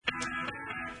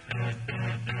Hey,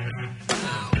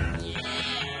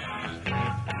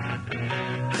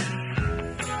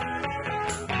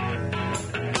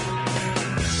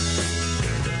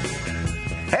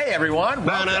 everyone.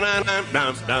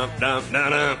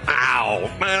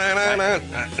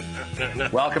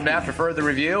 Welcome to After Further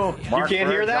Review. Mark you can't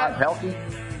hear that? Pelkey.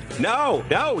 No,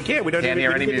 we can't. We Can't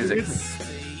hear any music.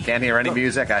 Can't hear any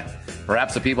music.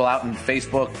 Perhaps the people out in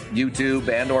Facebook, YouTube,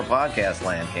 and or podcast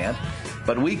land can.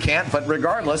 But we can't. But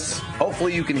regardless,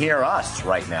 hopefully you can hear us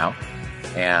right now.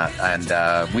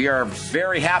 And we are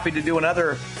very happy to do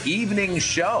another evening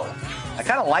show. I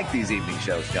kind of like these evening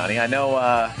shows, Johnny. I know.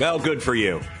 Well, good for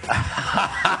you.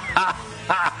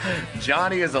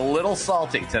 Johnny is a little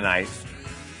salty tonight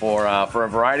for a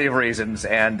variety of reasons,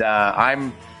 and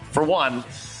I'm, for one,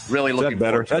 really looking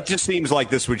forward to it. That just seems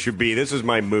like this should be. This is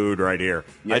my mood right here.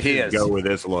 Yeah, he is. Go with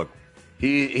this look.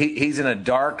 He's in a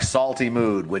dark, salty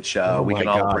mood, which we can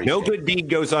all appreciate. No good deed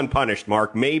goes unpunished,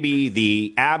 Mark. Maybe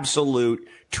the absolute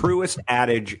truest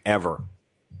adage ever.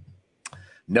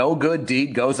 No good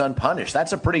deed goes unpunished. That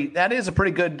is a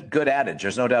pretty good adage.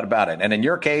 There's no doubt about it. And in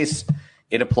your case,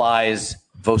 it applies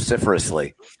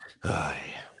vociferously.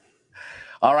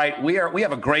 All right, we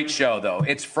have a great show though.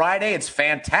 It's Friday. It's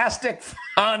fantastic,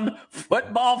 fun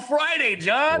football Friday,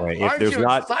 John. Boy, aren't you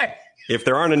excited? If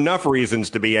there aren't enough reasons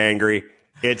to be angry,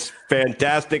 it's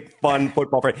fantastic, fun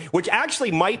football Friday, which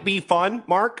actually might be fun,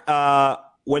 Mark,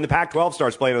 when the Pac-12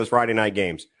 starts playing those Friday night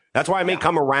games. That's why I may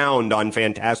come around on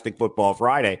Fantastic Football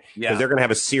Friday, because they're going to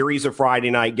have a series of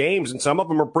Friday night games, and some of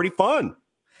them are pretty fun.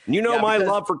 You know my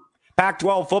love for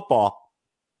Pac-12 football.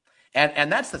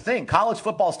 And that's the thing. College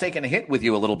football's taken a hit with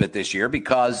you a little bit this year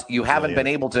because you haven't been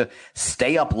able to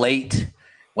stay up late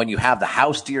when you have the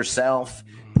house to yourself,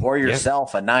 pour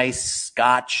yourself a nice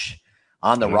scotch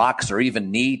on the rocks or even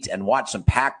neat and watch some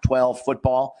Pac-12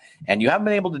 football. And you haven't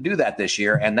been able to do that this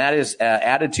year, and that is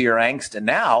added to your angst. And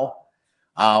now,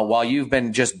 while you've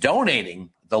been just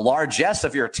donating the largesse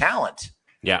of your talent,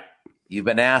 you've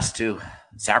been asked to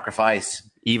sacrifice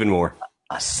even more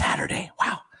a Saturday.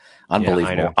 Wow.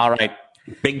 Unbelievable. Yeah, all right.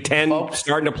 Big Ten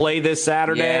starting to play this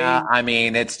Saturday. Yeah, I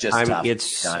mean, it's just tough.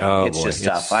 It's just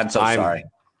tough. I'm so sorry.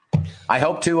 I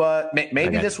hope to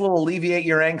maybe this will alleviate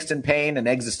your angst and pain and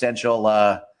existential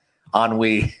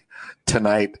ennui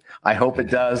tonight. I hope it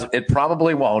does. It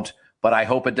probably won't, but I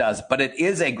hope it does. But it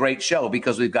is a great show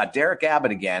because we've got Derek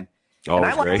Abbott again. And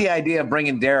I like the idea of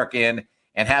bringing Derek in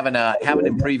and having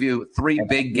him preview 3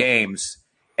 big games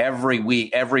every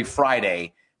week, every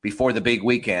Friday before the big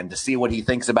weekend to see what he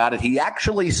thinks about it. He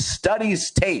actually studies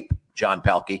tape, John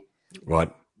Pelkey.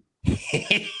 What?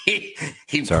 He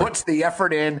puts the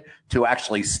effort in to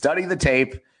actually study the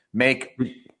tape, make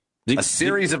a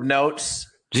series of notes.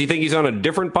 Does he think he's on a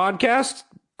different podcast?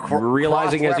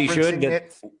 Realizing as he should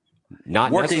that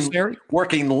not necessary?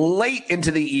 Working late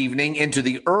into the evening, into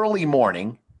the early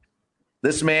morning.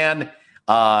 This man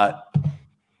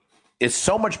is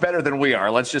so much better than we are.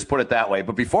 Let's just put it that way.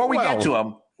 But before we get to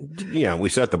him, we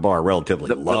set the bar relatively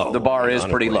low. The bar is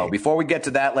pretty low. Before we get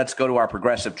to that, let's go to our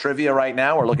progressive trivia right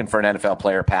now. We're looking for an NFL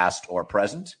player, past or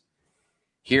present.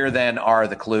 Here then are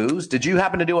the clues. Did you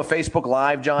happen to do a Facebook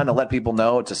Live, John, to let people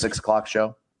know it's a 6 o'clock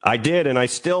show? I did, and I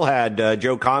still had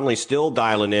Joe Conley still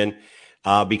dialing in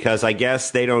because I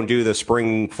guess they don't do the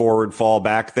spring forward, fall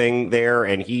back thing there.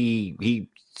 And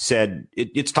he said,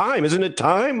 it's time, isn't it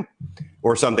time?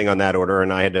 Or something on that order.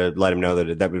 And I had to let him know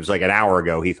that it was like an hour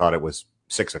ago. He thought it was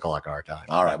 6 o'clock our time.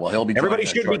 All right. Well, he'll be. Everybody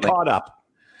should be caught up.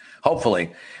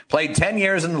 Hopefully. Played 10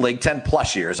 years in the league, 10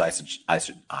 plus years,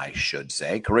 I should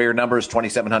say. Career numbers,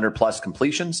 2,700 plus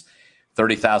completions,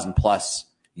 30,000 plus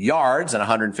yards, and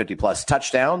 150 plus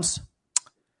touchdowns.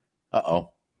 And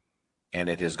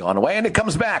it has gone away, and it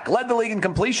comes back. Led the league in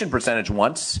completion percentage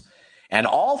once, and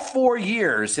all 4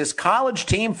 years, his college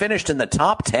team finished in the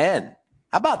top 10.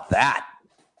 How about that?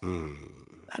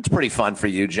 That's pretty fun for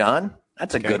you, John.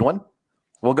 That's a good one.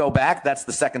 We'll go back. That's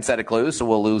the second set of clues, so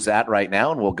we'll lose that right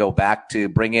now, and we'll go back to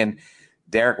bring in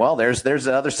Derek. Well, there's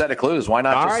another set of clues. Why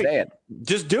not just say it?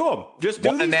 Just do them. Just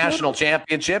do the national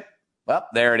championship. Well,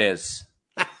 there it is.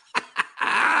 All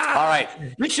right.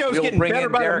 This show's we'll getting bring better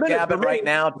in by Derek a minute Abbott right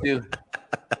now to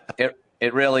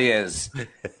it really is.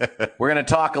 We're going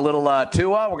to talk a little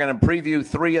Tua. We're going to preview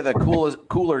 3 of the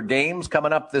cooler games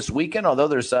coming up this weekend, although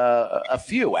there's a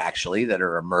few, actually, that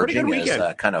are emerging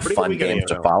as kind of fun games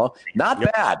to follow. Not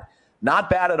bad.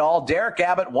 Not bad at all. Derek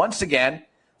Abbott, once again,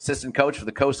 assistant coach for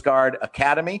the Coast Guard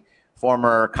Academy,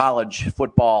 former college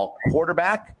football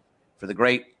quarterback for the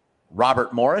great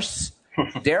Robert Morris.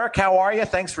 Derek, how are you?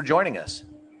 Thanks for joining us.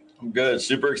 I'm good.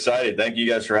 Super excited. Thank you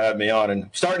guys for having me on. And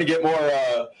starting to get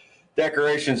more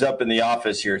decorations up in the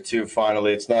office here too.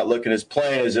 Finally, it's not looking as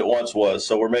plain as it once was.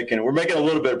 So we're making a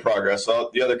little bit of progress. So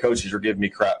the other coaches were giving me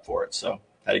crap for it. So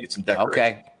had to get some decorations.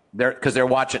 Okay, because they're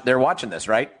watching this,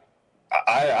 right?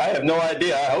 I have no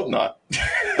idea. I hope not.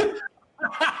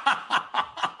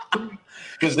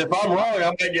 Because if I'm wrong,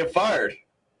 I'm gonna get fired.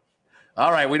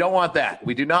 All right, we don't want that.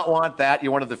 We do not want that.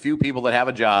 You're one of the few people that have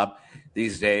a job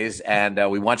these days,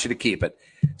 and we want you to keep it.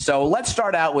 So let's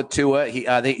start out with Tua.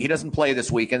 He doesn't play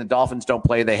this weekend. The Dolphins don't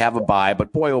play. They have a bye.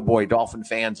 But boy, oh boy, Dolphin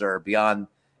fans are beyond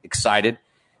excited.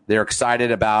 They're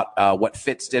excited about what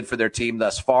Fitz did for their team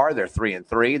thus far. They're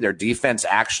 3-3. Their defense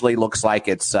actually looks like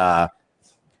it's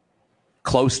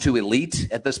close to elite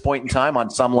at this point in time on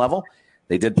some level.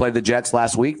 They did play the Jets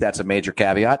last week. That's a major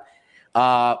caveat.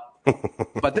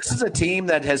 But this is a team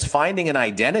that is finding an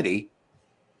identity.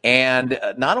 And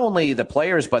not only the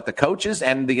players, but the coaches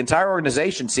and the entire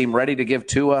organization seem ready to give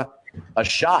Tua a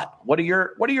shot. What are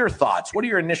your thoughts? What are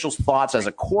your initial thoughts as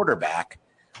a quarterback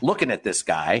looking at this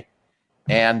guy?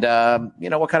 And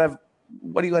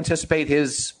what do you anticipate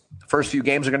his first few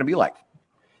games are going to be like?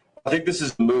 I think this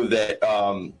is a move that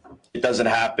it doesn't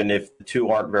happen if the two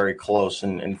aren't very close.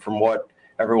 And from what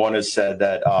everyone has said,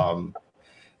 that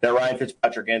Ryan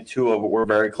Fitzpatrick and Tua were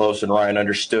very close, and Ryan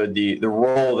understood the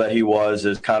role that he was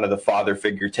as kind of the father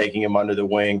figure, taking him under the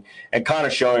wing and kind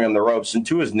of showing him the ropes. And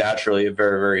Tua is naturally a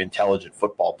very, very intelligent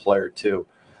football player too.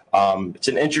 It's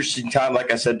an interesting time,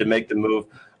 like I said, to make the move.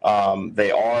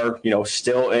 They are,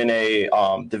 still in a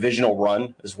divisional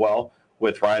run as well,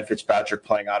 with Ryan Fitzpatrick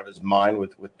playing out of his mind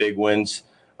with big wins,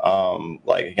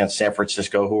 like against San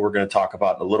Francisco, who we're going to talk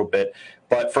about in a little bit.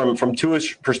 But from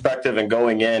Tua's perspective and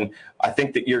going in, I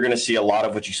think that you're going to see a lot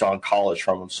of what you saw in college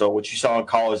from him. So what you saw in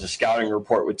college, the scouting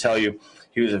report would tell you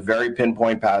he was a very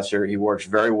pinpoint passer. He works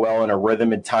very well in a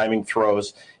rhythm and timing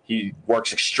throws. He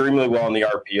works extremely well in the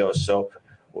RPOs. So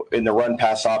in the run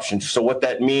pass option. So what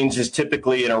that means is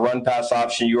typically in a run pass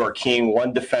option, you are keying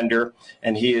one defender,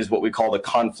 and he is what we call the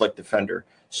conflict defender.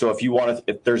 So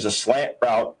if there's a slant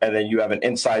route and then you have an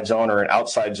inside zone or an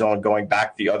outside zone going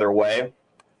back the other way,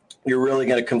 you're really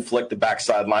going to conflict the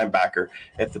backside linebacker.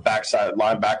 If the backside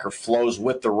linebacker flows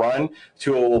with the run,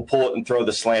 Tua will pull it and throw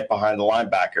the slant behind the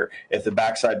linebacker. If the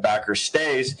backside backer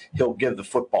stays, he'll give the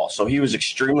football. So he was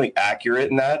extremely accurate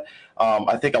in that.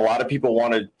 I think a lot of people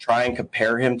want to try and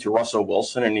compare him to Russell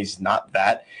Wilson, and he's not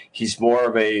that. He's more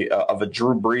of a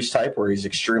Drew Brees type, where he's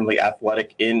extremely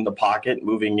athletic in the pocket,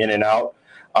 moving in and out.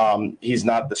 He's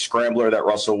not the scrambler that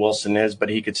Russell Wilson is, but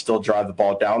he could still drive the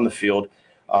ball down the field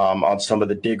on some of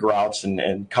the dig routes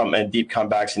and deep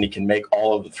comebacks, and he can make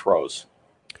all of the throws.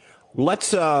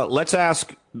 Let's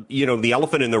ask, the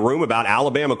elephant in the room about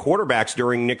Alabama quarterbacks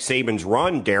during Nick Saban's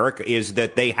run, Derek, is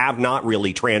that they have not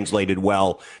really translated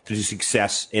well to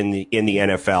success in the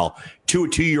NFL.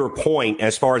 To your point,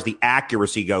 as far as the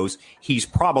accuracy goes, he's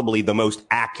probably the most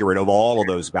accurate of all of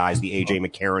those guys, the A.J.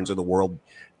 McCarrons of the world.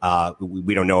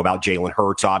 We don't know about Jalen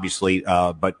Hurts, obviously,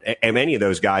 but any of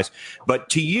those guys. But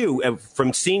to you,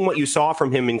 from seeing what you saw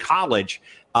from him in college,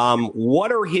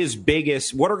 what are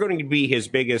going to be his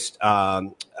biggest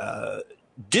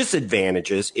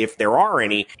disadvantages, if there are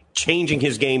any, changing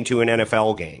his game to an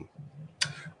NFL game?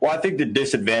 Well, I think the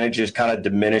disadvantages kind of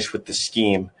diminish with the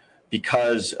scheme,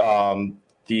 because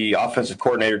the offensive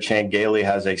coordinator, Chan Gailey,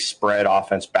 has a spread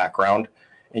offense background.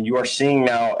 And you are seeing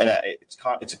now, and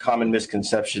it's a common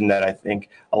misconception that I think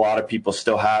a lot of people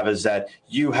still have, is that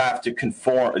you have to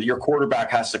conform, your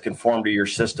quarterback has to conform to your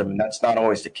system. And that's not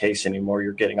always the case anymore.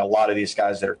 You're getting a lot of these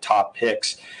guys that are top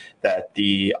picks, that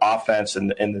the offense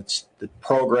and the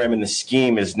program and the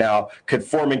scheme is now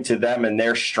conforming to them and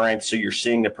their strengths. So you're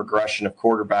seeing the progression of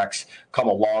quarterbacks come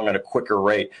along at a quicker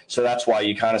rate. So that's why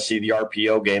you kind of see the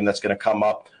RPO game that's going to come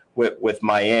up with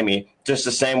Miami, just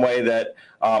the same way that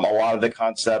a lot of the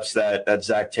concepts that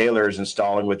Zach Taylor is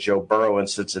installing with Joe Burrow in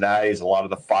Cincinnati, is a lot of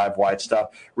the 5 wide stuff,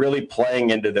 really playing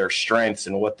into their strengths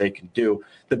and what they can do.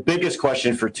 The biggest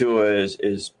question for Tua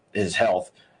is his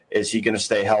health. Is he going to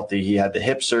stay healthy? He had the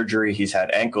hip surgery. He's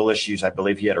had ankle issues. I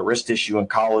believe he had a wrist issue in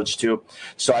college too.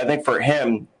 So I think for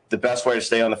him, the best way to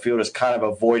stay on the field is kind of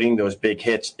avoiding those big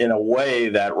hits in a way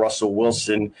that Russell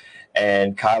Wilson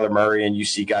and Kyler Murray, and you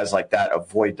see guys like that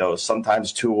avoid those.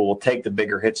 Sometimes Tua will take the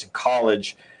bigger hits in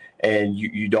college, and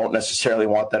you don't necessarily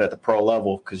want that at the pro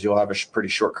level, because you'll have a pretty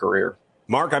short career.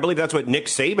 Mark, I believe that's what Nick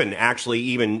Saban actually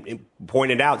even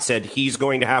pointed out, said he's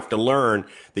going to have to learn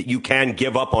that you can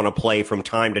give up on a play from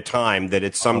time to time, that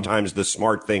it's sometimes the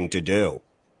smart thing to do.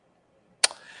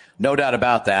 No doubt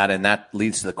about that, and that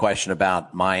leads to the question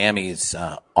about Miami's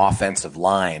offensive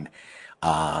line.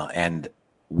 And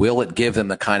will it give them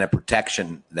the kind of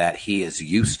protection that he is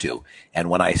used to? And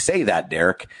when I say that,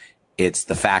 Derek, it's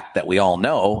the fact that we all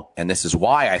know, and this is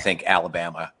why I think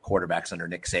Alabama quarterbacks under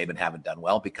Nick Saban haven't done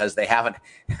well, because they haven't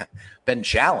been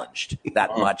challenged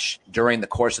that much during the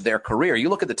course of their career. You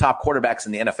look at the top quarterbacks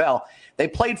in the NFL, they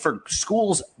played for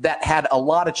schools that had a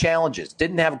lot of challenges,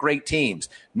 didn't have great teams.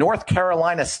 North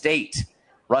Carolina State,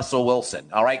 Russell Wilson.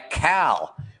 All right,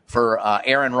 Cal for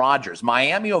Aaron Rodgers.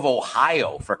 Miami of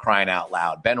Ohio, for crying out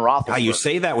loud. Ben Roethlisberger. You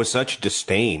say that with such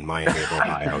disdain, Miami of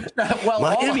Ohio. Well,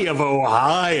 Miami of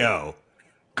Ohio.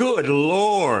 Good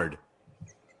Lord.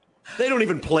 They don't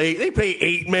even play. They play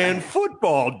 8-man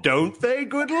football, don't they?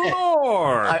 Good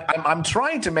Lord. I'm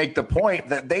trying to make the point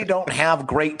that they don't have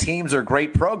great teams or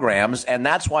great programs, and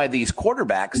that's why these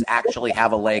quarterbacks actually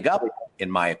have a leg up, in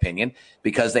my opinion,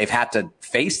 because they've had to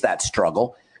face that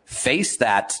struggle, face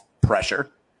that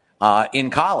pressure in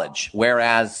college.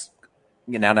 Whereas,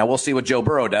 now we'll see what Joe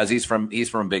Burrow does. He's from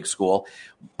a big school,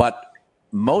 but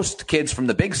most kids from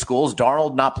the big schools,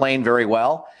 Darnold not playing very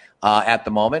well at the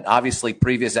moment. Obviously,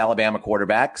 previous Alabama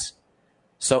quarterbacks.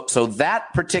 So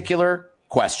that particular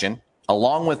question,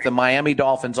 along with the Miami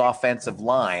Dolphins offensive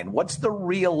line, what's the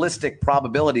realistic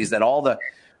probabilities that all the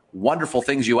wonderful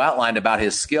things you outlined about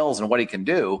his skills and what he can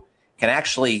do can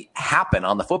actually happen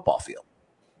on the football field?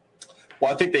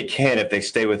 Well, I think they can if they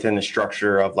stay within the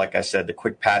structure of, like I said, the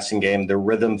quick passing game, the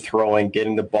rhythm throwing,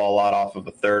 getting the ball out off of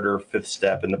a third or fifth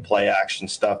step, and the play action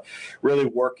stuff, really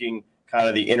working kind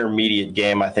of the intermediate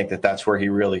game. I think that's where he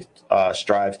really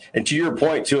strives. And to your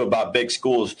point, too, about big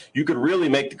schools, you could really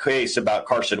make the case about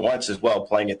Carson Wentz as well,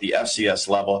 playing at the FCS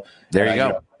level. There you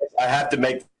go. I have to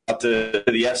make to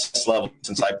the FCS level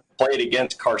since I played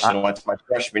against Carson Wentz my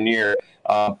freshman year.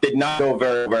 Did not go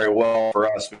very, very well for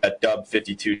us. We got dubbed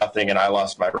 52-0, and I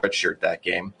lost my red shirt that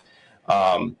game.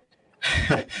 So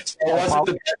it wasn't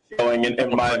the best going.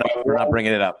 And we're not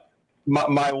bringing it up.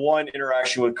 My one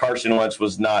interaction with Carson Wentz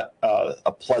was not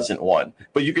a pleasant one.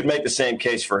 But you could make the same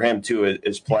case for him, too,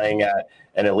 as playing at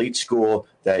an elite school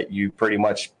that you pretty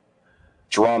much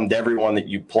drummed everyone that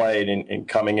you played and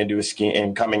coming into a scheme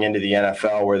and coming into the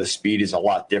NFL where the speed is a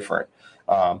lot different.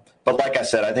 But like I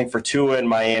said, I think for Tua in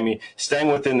Miami, staying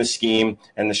within the scheme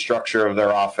and the structure of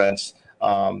their offense,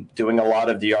 doing a lot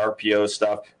of the RPO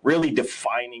stuff, really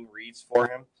defining reads for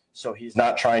him. So he's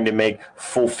not trying to make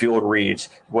full field reads,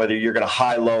 whether you're going to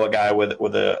high-low a guy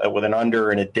with an under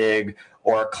and a dig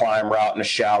or a climb route and a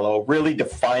shallow, really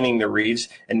defining the reads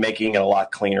and making it a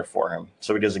lot cleaner for him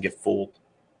so he doesn't get fooled.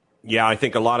 Yeah, I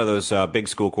think a lot of those big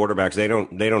school quarterbacks, they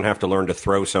don't have to learn to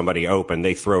throw somebody open.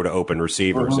 They throw to open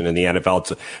receivers. And in the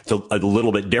NFL, it's a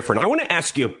little bit different. I'm going to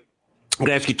ask you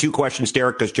two questions,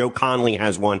 Derek, because Joe Conley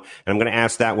has one. And I'm going to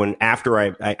ask that one after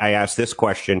I ask this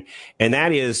question. And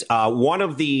that is one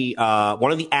of the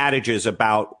adages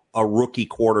about a rookie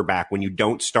quarterback when you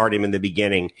don't start him in the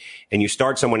beginning and you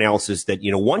start someone else is that,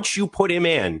 once you put him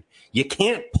in, you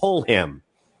can't pull him.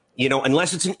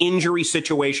 Unless it's an injury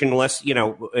situation,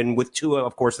 and with Tua,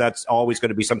 of course, that's always going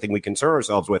to be something we concern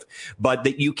ourselves with, but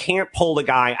that you can't pull the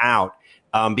guy out,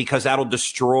 because that'll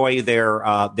destroy their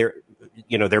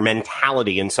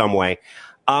mentality in some way.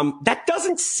 That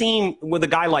doesn't seem with a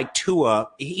guy like Tua.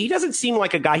 He doesn't seem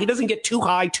like a guy. He doesn't get too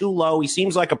high, too low. He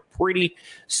seems like a pretty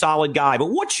solid guy.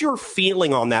 But what's your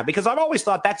feeling on that? Because I've always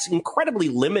thought that's incredibly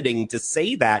limiting to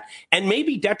say that and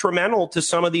maybe detrimental to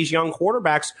some of these young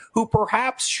quarterbacks who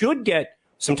perhaps should get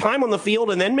some time on the field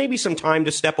and then maybe some time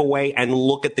to step away and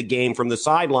look at the game from the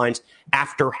sidelines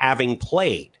after having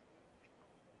played.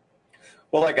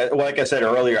 Well, like I said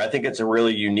earlier, I think it's a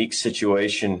really unique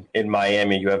situation in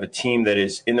Miami. You have a team that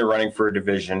is in the running for a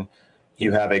division.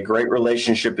 You have a great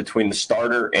relationship between the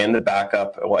starter and the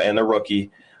backup and the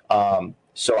rookie.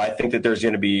 So I think that there's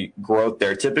going to be growth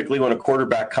there. Typically, when a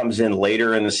quarterback comes in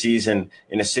later in the season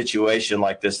in a situation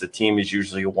like this, the team is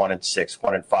usually 1-6,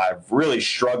 1-5, really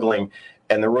struggling,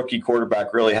 and the rookie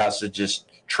quarterback really has to just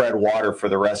tread water for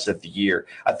the rest of the year.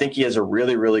 I think he has a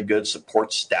really, really good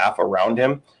support staff around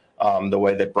him. The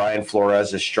way that Brian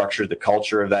Flores has structured the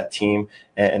culture of that team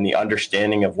and the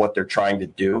understanding of what they're trying to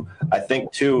do. I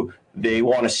think, too, they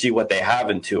want to see what they have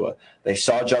in Tua. They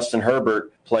saw Justin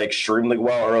Herbert play extremely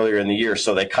well earlier in the year,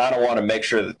 so they kind of want to make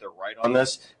sure that they're right on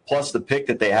this. Plus, the pick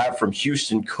that they have from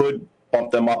Houston could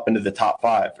bump them up into the top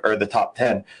 5 or the top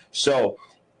 10. So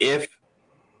if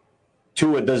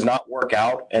Tua does not work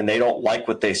out and they don't like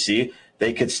what they see,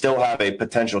 they could still have a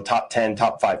potential top 10,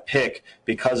 top 5 pick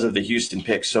because of the Houston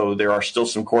pick. So there are still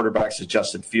some quarterbacks at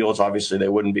Justin Fields. Obviously, they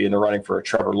wouldn't be in the running for a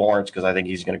Trevor Lawrence because I think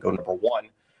he's going to go number 1.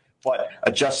 But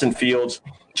a Justin Fields,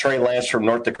 Trey Lance from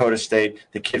North Dakota State,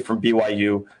 the kid from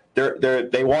BYU,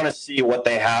 they want to see what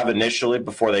they have initially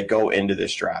before they go into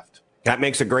this draft. That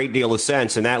makes a great deal of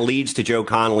sense, and that leads to Joe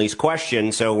Connolly's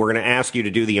question. So we're going to ask you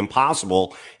to do the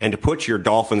impossible and to put your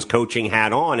Dolphins coaching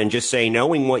hat on and just say,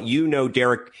 knowing what you know,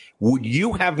 Derek, would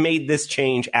you have made this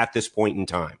change at this point in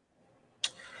time?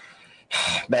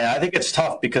 Man, I think it's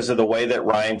tough because of the way that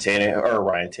Ryan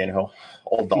Tannehill,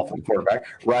 old Dolphin quarterback,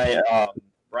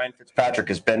 Ryan Fitzpatrick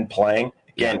has been playing.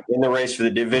 Again, in the race for the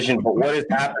division, but what has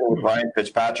happened with Ryan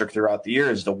Fitzpatrick throughout the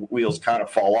year is the wheels kind of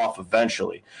fall off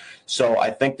eventually. So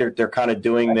I think they're kind of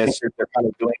doing this. They're kind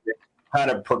of doing it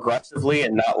kind of progressively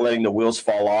and not letting the wheels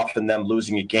fall off and them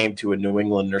losing a game to a New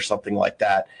England or something like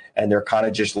that. And they're kind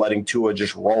of just letting Tua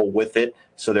just roll with it.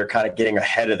 So they're kind of getting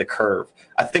ahead of the curve.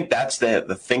 I think that's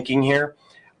the thinking here.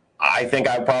 I think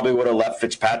I probably would have left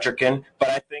Fitzpatrick in, but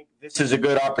I think this is a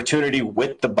good opportunity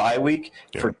with the bye week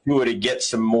for Tua to get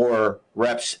some more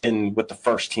reps in with the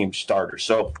first team starters.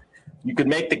 So you could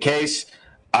make the case.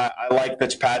 I like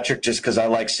Fitzpatrick just because I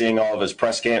like seeing all of his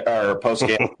post game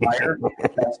fire.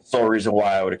 That's the sole reason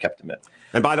why I would have kept him in.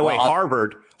 And by the way,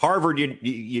 Harvard,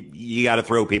 you got to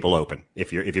throw people open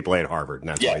if you play at Harvard, and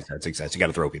that's why that's success. You got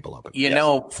to throw people open. You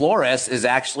know, Flores is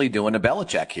actually doing a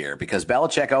Belichick here because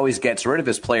Belichick always gets rid of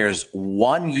his players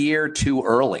 1 year too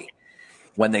early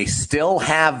when they still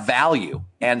have value,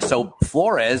 and so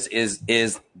Flores is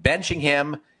benching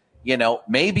him. You know,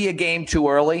 maybe a game too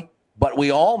early, but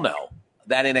we all know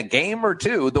that in a game or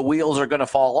two, the wheels are going to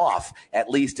fall off, at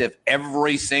least if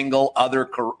every single other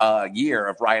year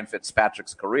of Ryan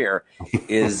Fitzpatrick's career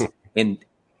is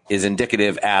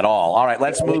indicative at all. All right,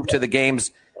 let's move to the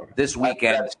games this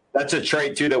weekend. That's a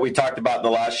trait, too, that we talked about in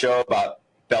the last show about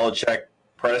Belichick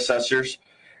predecessors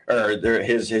or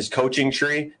his coaching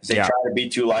tree. They try to be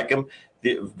too like him.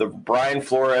 The Brian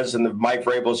Flores and the Mike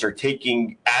Vrabels are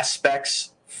taking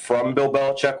aspects from Bill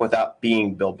Belichick without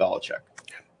being Bill Belichick.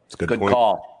 Good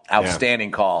call.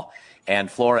 Outstanding call. And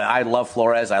Flores, I love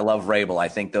Flores. I love Vrabel. I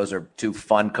think those are two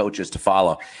fun coaches to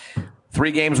follow.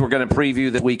 3 games we're going to preview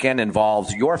this weekend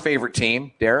involves your favorite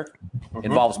team, Derek,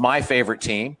 involves my favorite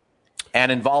team,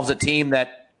 and involves a team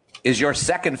that is your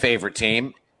second favorite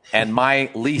team and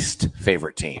my least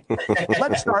favorite team.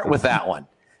 Let's start with that one.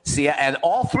 See, and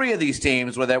all 3 of these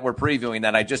teams that we're previewing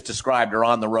that I just described are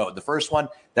on the road. The first one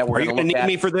that we're going to look at. Are you going to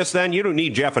need me for this then? You don't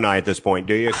need Jeff and I at this point,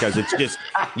 do you? Because it's just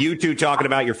you two talking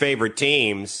about your favorite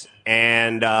teams.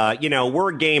 And, we're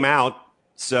a game out.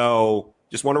 So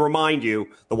just want to remind you,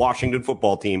 the Washington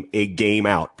football team, a game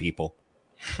out, people.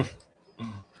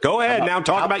 Go ahead now.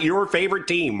 Talk about your favorite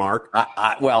team, Mark.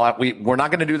 We're not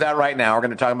going to do that right now. We're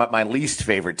going to talk about my least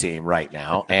favorite team right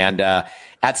now. And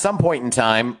at some point in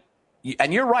time,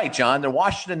 and you're right, John, the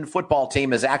Washington football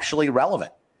team is actually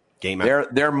relevant.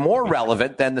 They're more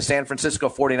relevant than the San Francisco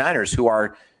 49ers, who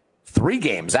are 3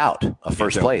 games out of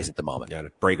first place at the moment. Yeah,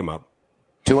 to break them up.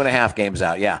 2.5 games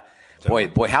out, yeah. Boy,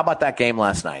 how about that game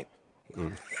last night?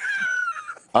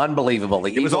 Unbelievable.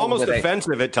 It was almost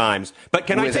offensive at times. But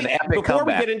can I say, before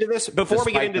we get into this,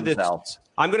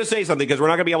 I'm going to say something because we're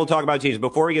not going to be able to talk about teams. We're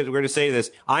going to say this.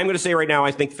 I'm going to say right now,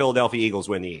 I think Philadelphia Eagles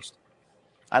win the East.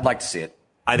 I'd like to see it.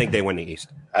 I think they win the East.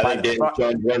 I think David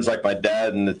Jones wins like my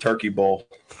dad in the Turkey Bowl.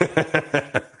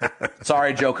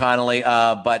 Sorry, Joe Connolly,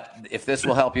 but if this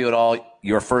will help you at all,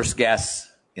 your first guess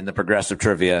in the Progressive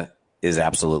Trivia is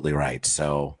absolutely right.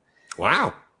 So,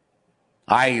 wow.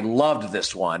 I loved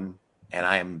this one, and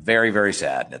I am very, very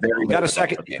sad. He got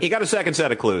a second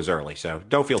set of clues early, so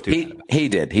don't feel too bad about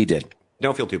it. He did.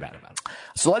 Don't feel too bad about it.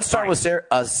 So let's start with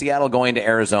Seattle going to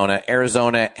Arizona.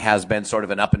 Arizona has been sort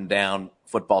of an up and down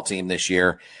football team this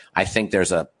year. I think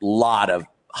there's a lot of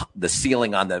the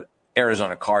ceiling on the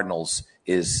Arizona Cardinals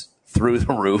is through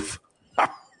the roof.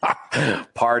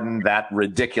 Pardon that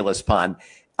ridiculous pun.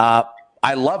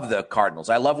 I love the Cardinals.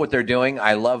 I love what they're doing.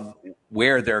 I love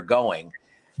where they're going.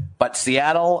 But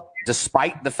Seattle,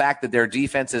 despite the fact that their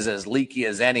defense is as leaky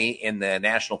as any in the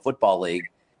National Football League,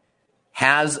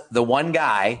 has the one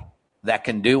guy that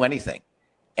can do anything.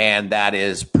 And that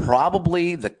is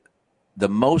probably the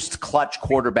most clutch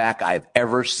quarterback I've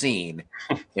ever seen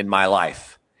in my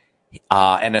life.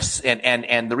 And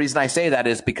the reason I say that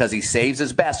is because he saves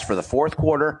his best for the fourth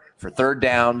quarter, for third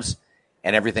downs,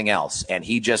 and everything else. And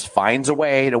he just finds a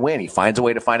way to win. He finds a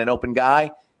way to find an open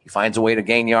guy. He finds a way to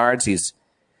gain yards. He's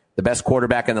the best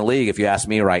quarterback in the league, if you ask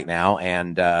me right now,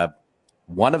 and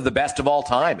one of the best of all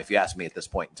time, if you ask me at this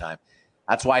point in time.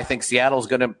 That's why I think Seattle's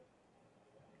going to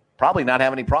probably not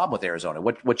have any problem with Arizona.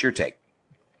 What's your take?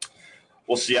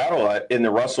 Well, Seattle, in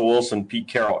the Russell Wilson, Pete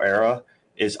Carroll era,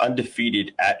 is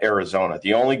undefeated at Arizona.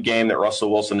 The only game that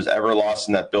Russell Wilson has ever lost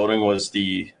in that building was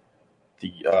the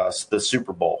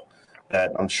Super Bowl.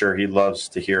 that I'm sure he loves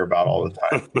to hear about all the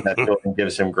time. That building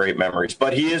gives him great memories.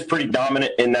 But he is pretty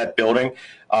dominant in that building.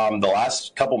 The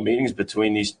last couple meetings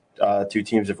between these two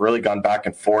teams have really gone back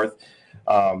and forth.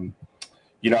 I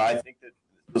think that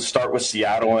we'll start with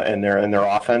Seattle and their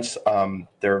offense.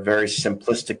 They're a very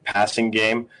simplistic passing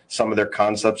game. Some of their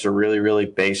concepts are really, really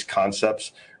base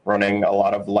concepts, running a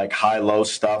lot of like high-low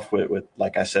stuff with,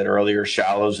 like I said earlier,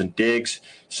 shallows and digs,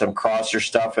 some crosser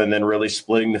stuff, and then really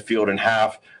splitting the field in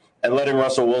half and letting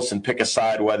Russell Wilson pick a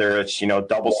side, whether it's,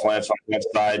 double slants on one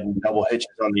side and double hitches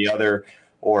on the other,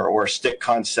 or a stick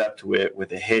concept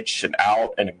with a hitch, an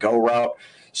out, and a go route.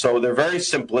 So they're very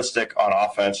simplistic on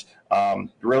offense.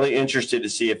 Really interested to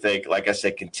see if they, like I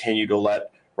said, continue to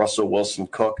let Russell Wilson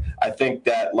cook. I think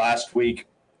that last week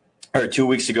or 2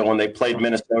 weeks ago when they played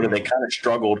Minnesota, they kind of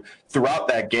struggled throughout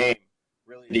that game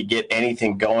really to get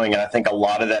anything going. And I think a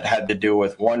lot of that had to do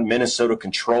with, one, Minnesota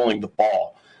controlling the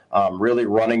ball, really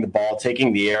running the ball,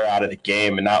 taking the air out of the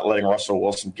game and not letting Russell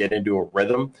Wilson get into a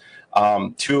rhythm.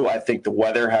 Two, I think the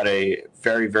weather had a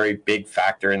very, very big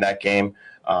factor in that game,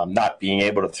 not being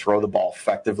able to throw the ball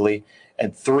effectively.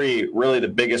 And three, really the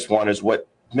biggest one is what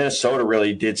Minnesota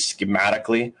really did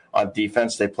schematically on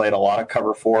defense. They played a lot of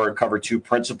cover 4 and cover 2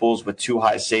 principles with 2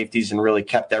 high safeties and really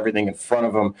kept everything in front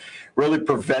of them, really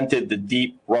prevented the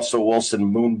deep Russell Wilson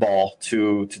moonball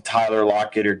to Tyler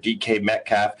Lockett or DK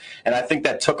Metcalf. And I think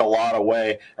that took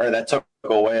away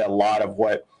a lot of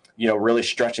what, really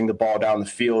stretching the ball down the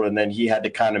field, and then he had to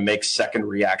kind of make second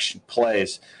reaction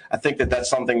plays. I think that's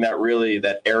something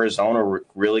that Arizona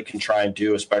really can try and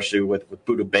do, especially with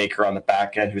Budda Baker on the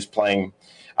back end, who's playing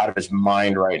out of his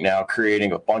mind right now,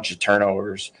 creating a bunch of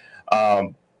turnovers.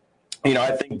 I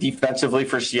think defensively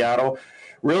for Seattle,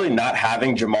 really not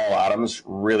having Jamal Adams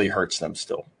really hurts them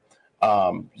still.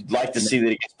 You'd like to see that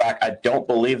he gets back. I don't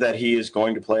believe that he is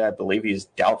going to play. I believe he is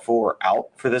doubtful or out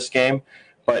for this game.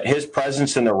 But his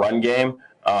presence in the run game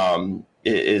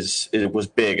was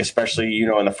big, especially,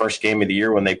 in the first game of the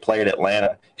year when they played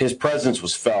Atlanta. His presence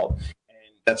was felt. And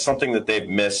that's something that they've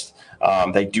missed.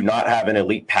 They do not have an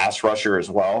elite pass rusher as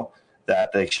well,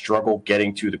 that they struggle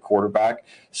getting to the quarterback.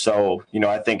 So,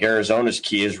 I think Arizona's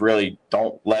key is really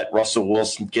don't let Russell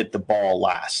Wilson get the ball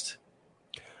last.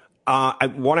 I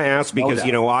want to ask because,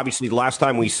 obviously last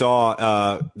time we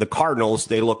saw the Cardinals,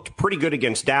 they looked pretty good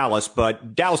against Dallas,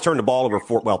 but Dallas turned the ball over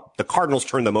the Cardinals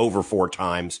turned them over 4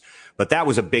 times, but that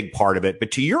was a big part of it.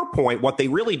 But to your point, what they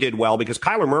really did well, because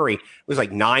Kyler Murray was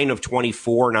like 9 of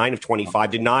 24, 9 of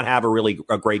 25, did not have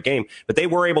a great game, but they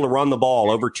were able to run the ball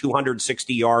over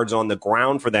 260 yards on the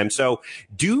ground for them. So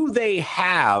do they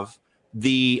have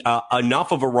the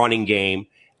enough of a running game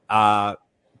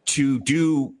to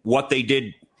do what they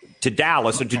did to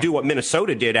Dallas and to do what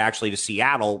Minnesota did actually to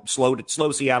Seattle, slow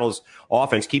Seattle's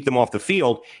offense, keep them off the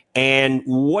field? And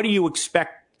what do you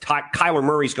expect Kyler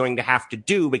Murray's going to have to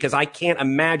do? Because I can't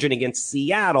imagine against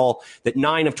Seattle that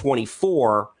 9 of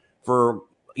 24 for,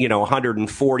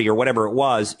 140 or whatever it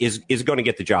was is going to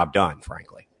get the job done,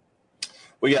 frankly.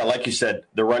 Well, yeah, like you said,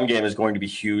 the run game is going to be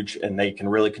huge and they can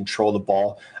really control the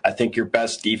ball. I think your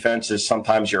best defense is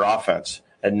sometimes your offense,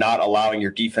 and not allowing your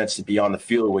defense to be on the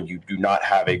field when you do not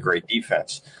have a great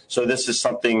defense. So this is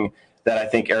something that I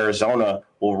think Arizona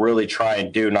will really try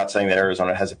and do. Not saying that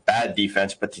Arizona has a bad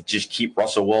defense, but to just keep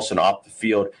Russell Wilson off the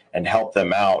field and help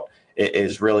them out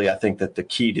is really, I think, that the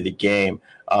key to the game.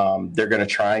 They're going to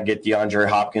try and get DeAndre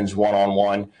Hopkins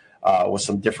one-on-one with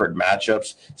some different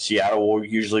matchups. Seattle will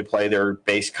usually play their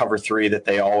base cover 3 that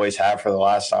they always have for the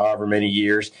last however many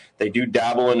years. They do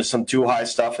dabble into some too high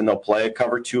stuff, and they'll play a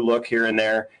cover 2 look here and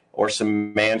there or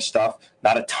some man stuff.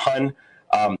 Not a ton.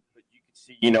 But you can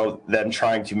see, them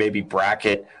trying to maybe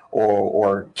bracket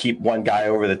or keep one guy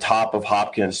over the top of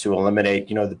Hopkins to eliminate,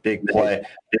 the big play.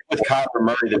 With Kyler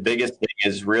Murray, the biggest thing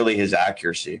is really his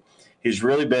accuracy. He's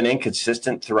really been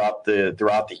inconsistent throughout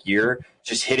the year,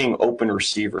 just hitting open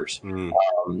receivers.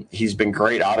 He's been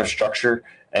great out of structure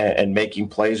and making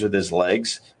plays with his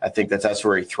legs. I think that's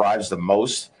where he thrives the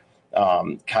most.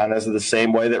 Kind of the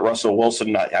same way that Russell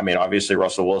Wilson. Obviously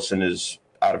Russell Wilson is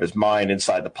out of his mind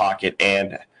inside the pocket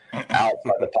and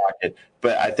outside the pocket.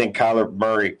 But I think Kyler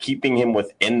Murray, keeping him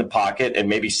within the pocket and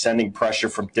maybe sending pressure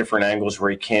from different angles where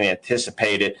he can't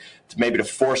anticipate it, to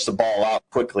force the ball out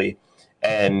quickly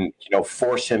and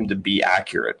force him to be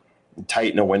accurate and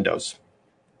tighten the windows.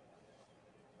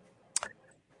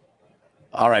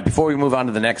 All right, before we move on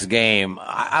to the next game,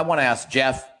 I want to ask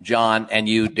Jeff, John, and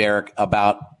you, Derek,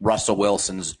 about Russell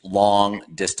Wilson's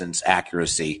long-distance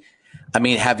accuracy.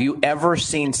 Have you ever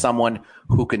seen someone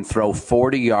who can throw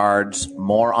 40 yards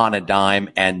more on a dime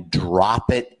and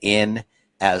drop it in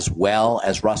as well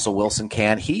as Russell Wilson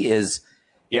can? He is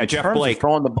Yeah, Jeff Blake.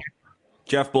 Throwing the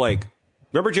Jeff Blake.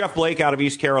 Remember Jeff Blake out of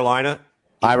East Carolina?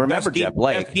 I remember Jeff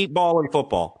Blake. Best deep ball in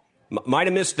football. Might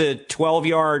have missed the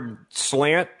 12-yard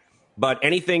slant, but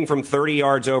anything from 30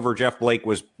 yards over, Jeff Blake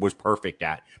was perfect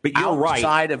at. But you're right.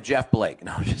 Outside of Jeff Blake.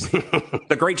 No, just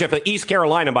the great Jeff Blake. East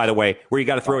Carolina, by the way, where you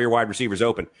got to throw your wide receivers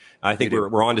open. I think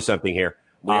we're onto something here.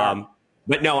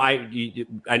 But no,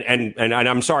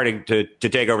 I'm sorry to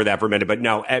take over that for a minute, but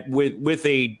no,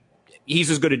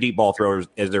 he's as good a deep ball thrower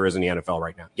as there is in the NFL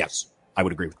right now. Yes, I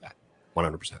would agree with that,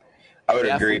 100%. I would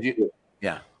agree.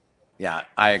 Yeah,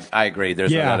 I agree.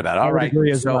 There's no doubt about it. All right,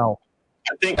 agree as well.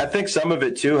 I think some of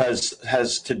it too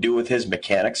has to do with his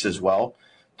mechanics as well.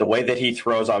 The way that he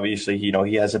throws, obviously,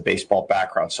 he has a baseball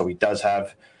background, so he does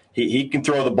have he can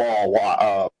throw the ball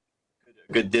a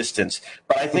good distance.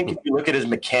 But I think if you look at his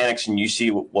mechanics and you see,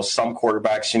 some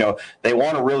quarterbacks, they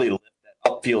want to really lift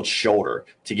that upfield shoulder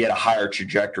to get a higher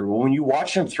trajectory. Well, when you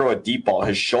watch him throw a deep ball,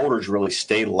 his shoulders really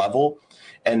stay level.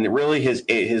 And really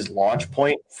his launch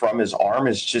point from his arm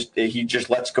is he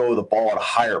just lets go of the ball at a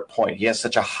higher point. He has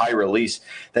such a high release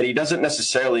that he doesn't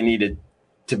necessarily need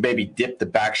to maybe dip the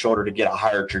back shoulder to get a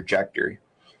higher trajectory.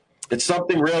 It's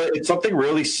something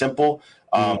really simple.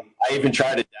 I even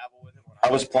tried to dabble with it when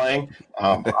I was playing.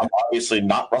 I'm obviously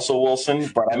not Russell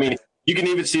Wilson, but I mean, you can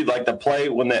even see like the play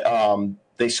when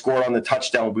they scored on the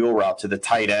touchdown wheel route to the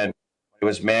tight end. It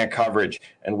was man coverage,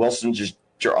 and Wilson just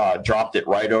dropped it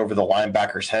right over the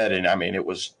linebacker's head, and I mean, it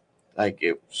was like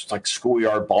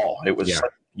schoolyard ball. It was a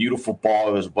beautiful ball.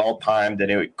 It was well timed,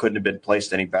 and it couldn't have been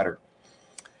placed any better.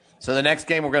 So the next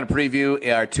game we're going to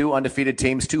preview are two undefeated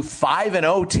teams, two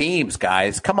 5-0 teams,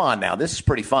 guys. Come on now, this is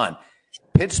pretty fun.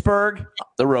 Pittsburgh,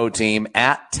 the road team,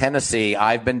 at Tennessee.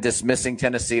 I've been dismissing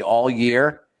Tennessee all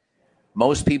year.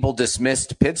 Most people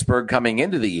dismissed Pittsburgh coming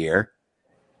into the year.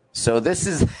 So this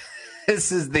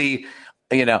is the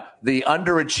the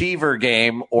underachiever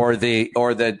game or the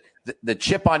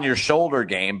chip on your shoulder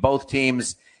game. Both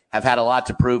teams have had a lot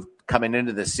to prove coming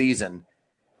into the season.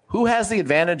 Who has the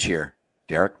advantage here,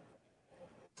 Derek?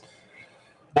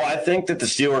 Well, I think that the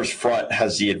Steelers front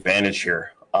has the advantage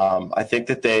here. I think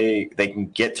that they can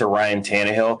get to Ryan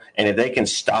Tannehill, and if they can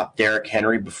stop Derrick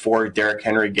Henry before Derrick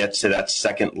Henry gets to that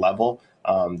second level,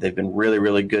 they've been really,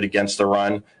 really good against the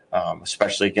run.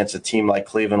 Especially against a team like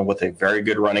Cleveland with a very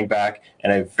good running back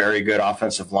and a very good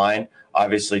offensive line.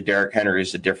 Obviously, Derrick Henry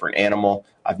is a different animal.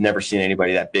 I've never seen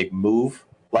anybody that big move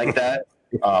like that.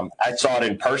 I saw it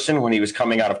in person when he was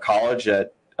coming out of college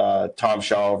at Tom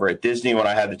Shaw over at Disney when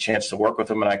I had the chance to work with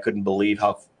him, and I couldn't believe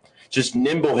how just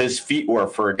nimble his feet were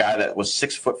for a guy that was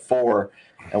 6'4"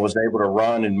 and was able to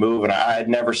run and move. And I had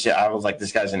never seen – I was like,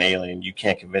 this guy's an alien. You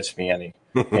can't convince me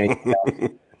anything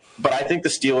else. But I think the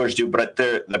Steelers do. But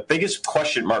the biggest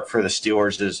question mark for the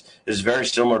Steelers is very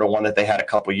similar to one that they had a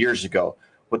couple years ago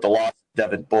with the loss of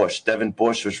Devin Bush. Devin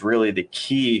Bush was really the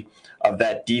key of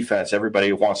that defense.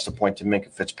 Everybody wants to point to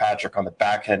Minkah Fitzpatrick on the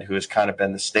back end, who has kind of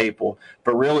been the staple.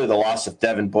 But really the loss of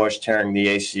Devin Bush tearing the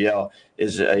ACL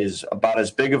is about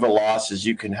as big of a loss as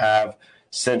you can have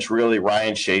since really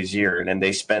Ryan Shazier. And then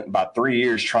they spent about 3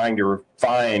 years trying to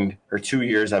find, or 2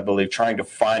 years, I believe, trying to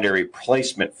find a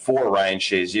replacement for Ryan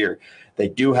Shazier. They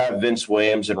do have Vince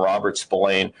Williams and Robert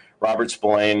Spillane. Robert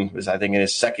Spillane was, I think, in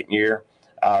his second year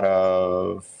out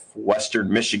of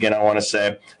Western Michigan, I want to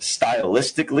say.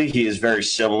 Stylistically, he is very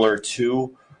similar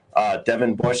to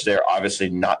Devin Bush. They're obviously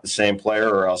not the same player,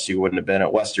 or else he wouldn't have been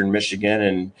at Western Michigan,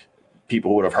 and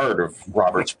people would have heard of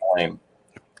Robert Spillane.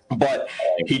 But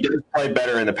he does play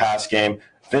better in the pass game.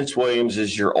 Vince Williams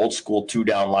is your old-school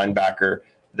two-down linebacker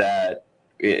that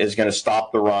is going to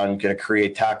stop the run, going to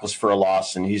create tackles for a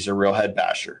loss, and he's a real head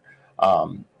basher.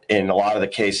 In a lot of the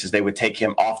cases, they would take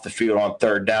him off the field on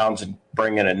third downs and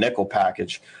bring in a nickel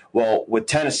package. Well, with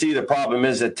Tennessee, the problem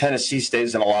is that Tennessee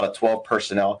stays in a lot of 12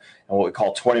 personnel and what we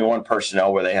call 21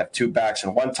 personnel, where they have two backs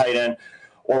and one tight end,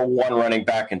 or one running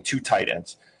back and two tight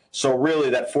ends. So really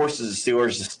that forces the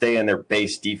Steelers to stay in their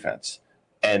base defense,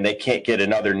 and they can't get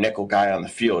another nickel guy on the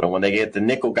field. And when they get the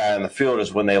nickel guy on the field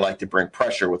is when they like to bring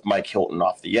pressure with Mike Hilton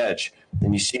off the edge.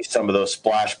 And you see some of those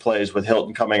splash plays with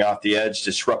Hilton coming off the edge,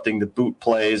 disrupting the boot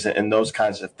plays and those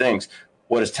kinds of things.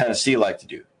 What does Tennessee like to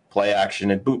do? Play action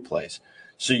and boot plays.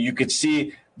 So you could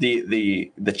see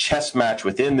the chess match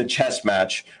within the chess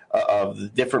match of the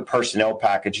different personnel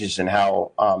packages and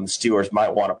how the Steelers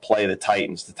might want to play the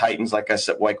Titans. The Titans, like I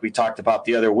said, like we talked about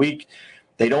the other week,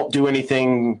 they don't do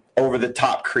anything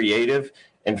over-the-top creative.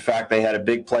 In fact, they had a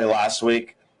big play last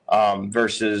week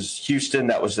versus Houston.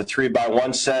 That was the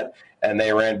 3-by-1 set, and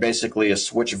they ran basically a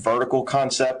switch vertical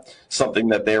concept, something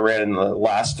that they ran in the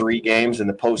last 3 games in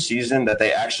the postseason that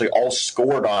they actually all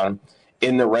scored on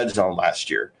in the red zone last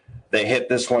year. They hit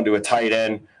this one to a tight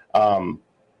end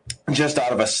just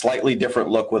out of a slightly different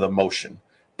look with a motion.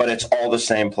 But it's all the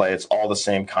same play. It's all the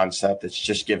same concept. It's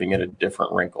just giving it a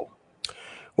different wrinkle.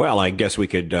 Well, I guess we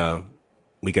could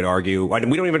argue.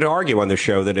 We don't even argue on this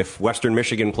show that if Western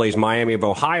Michigan plays Miami of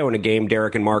Ohio in a game,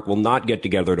 Derek and Mark will not get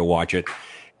together to watch it,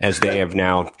 as they have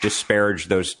now disparaged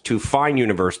those two fine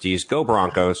universities. Go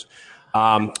Broncos.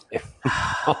 All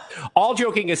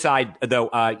joking aside, though,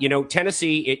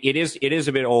 Tennessee, it is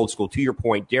a bit old school. To your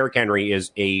point, Derrick Henry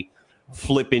is a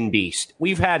flippin' beast.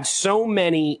 We've had so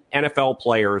many NFL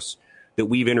players that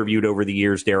we've interviewed over the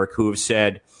years, Derek, who have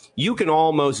said you can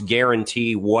almost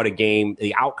guarantee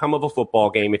the outcome of a football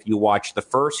game if you watch the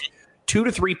first 2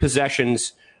 to 3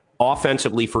 possessions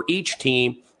offensively for each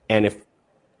team. And if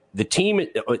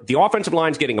the offensive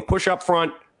line's getting a push up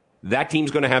front, that team's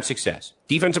going to have success.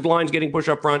 Defensive line's getting push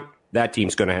up front, that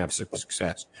team's going to have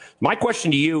success. My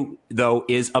question to you, though,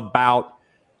 is about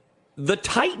the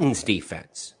Titans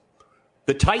defense.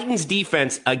 The Titans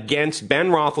defense against Ben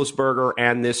Roethlisberger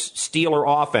and this Steeler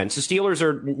offense. The Steelers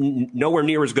are nowhere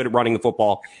near as good at running the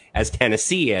football as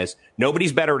Tennessee is.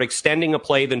 Nobody's better at extending a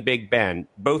play than Big Ben.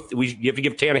 You have to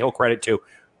give Tannehill credit too.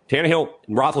 Tannehill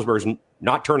and Roethlisberger's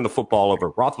not turning the football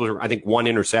over. Roethlisberger, I think, 1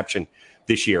 interception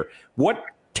this year. What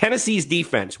Tennessee's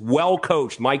defense, well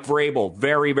coached, Mike Vrabel,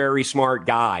 very, very smart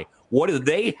guy. What do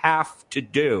they have to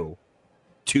do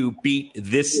to beat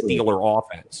this Steeler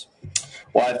offense?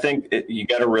 Well, I think you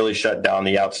got to really shut down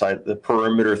the outside, the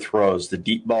perimeter throws, the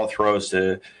deep ball throws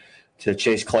to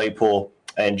Chase Claypool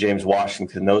and James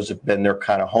Washington. Those have been their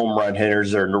kind of home run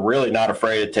hitters. They're really not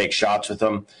afraid to take shots with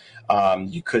them.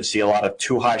 You could see a lot of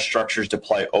too high structures to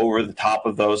play over the top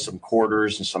of those, some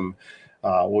quarters and some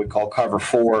what we call cover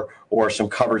 4 or some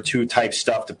cover 2 type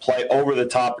stuff to play over the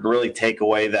top and really take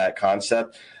away that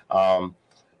concept.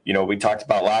 We talked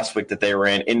about last week that they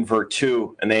ran invert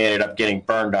 2 and they ended up getting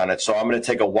burned on it. So I'm going to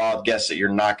take a wild guess that you're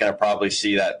not going to probably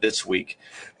see that this week.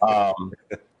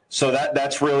 So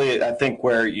that's really, I think,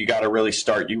 where you got to really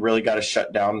start. You really got to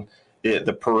shut down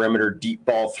the perimeter deep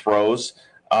ball throws.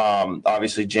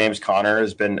 Obviously, James Conner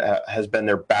has been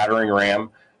their battering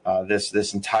ram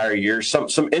this entire year.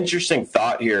 Some interesting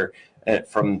thought here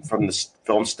from this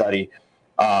film study.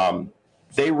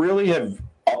 They really have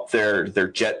upped their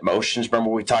jet motions.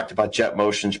 Remember, we talked about jet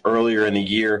motions earlier in the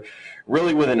year,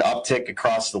 really with an uptick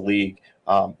across the league.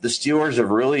 The Steelers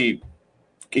have really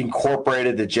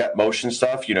incorporated the jet motion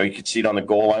stuff. You could see it on the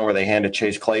goal line where they hand to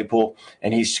Chase Claypool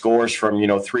and he scores from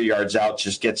 3 yards out,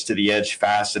 just gets to the edge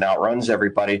fast and outruns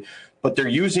everybody. But they're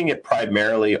using it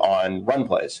primarily on run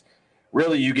plays.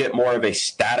 Really, you get more of a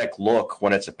static look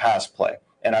when it's a pass play.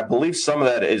 And I believe some of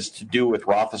that is to do with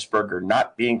Roethlisberger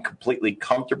not being completely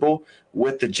comfortable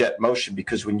with the jet motion,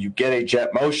 because when you get a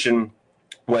jet motion,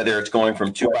 whether it's going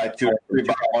from 2x2 to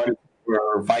 3x1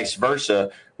 or vice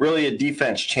versa, really a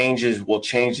defense will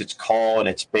change its call and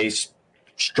its base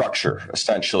structure,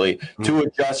 essentially, to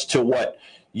adjust to what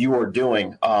you are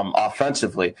doing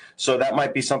offensively. So that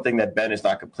might be something that Ben is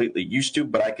not completely used to,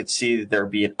 but I could see that there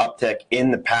be an uptick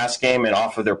in the pass game and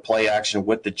off of their play action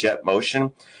with the jet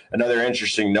motion. Another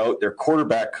interesting note, their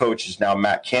quarterback coach is now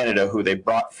Matt Canada, who they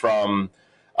brought from,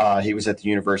 he was at the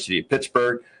University of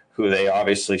Pittsburgh, who they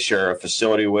obviously share a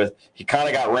facility with. He kind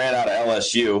of got ran out of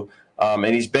LSU, and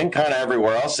he's been kind of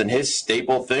everywhere else, and his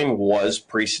staple thing was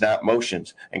pre-snap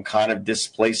motions and kind of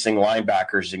displacing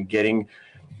linebackers and getting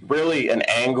really an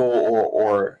angle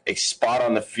or a spot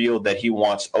on the field that he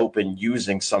wants open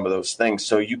using some of those things.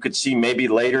 So you could see maybe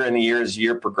later in the year, as the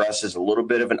year progresses, a little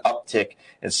bit of an uptick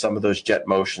in some of those jet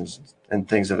motions and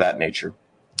things of that nature.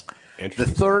 The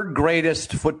third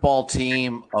greatest football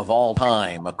team of all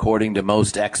time, according to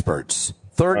most experts.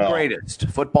 Third greatest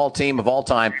football team of all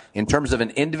time in terms of an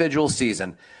individual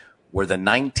season were the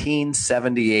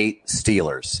 1978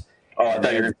 Steelers. Oh, I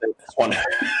thought you were going to say this one.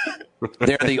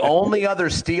 They're the only other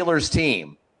Steelers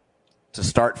team to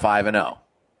start 5-0.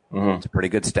 Mm-hmm. It's a pretty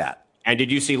good stat. And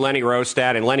did you see Lenny Rowe's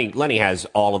stat? And Lenny has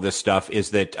all of this stuff. Is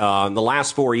that in the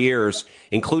last 4 years,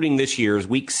 including this year's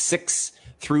week 6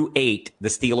 through 8, the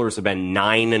Steelers have been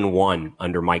 9-1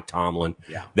 under Mike Tomlin.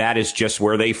 Yeah. That is just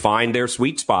where they find their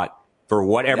sweet spot for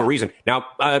whatever reason. Now,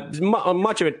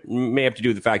 much of it may have to do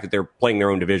with the fact that they're playing their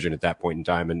own division at that point in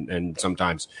time, and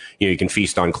sometimes you can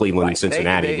feast on Cleveland and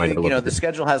Cincinnati. The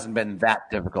schedule hasn't been that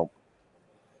difficult.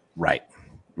 Right.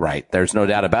 There's no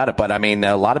doubt about it. But, I mean,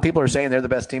 a lot of people are saying they're the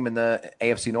best team in the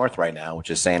AFC North right now,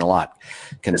 which is saying a lot,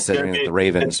 considering that the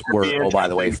Ravens were, by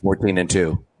the way,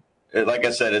 14-2. Like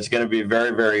I said, it's going to be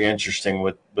very, very interesting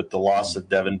with the loss of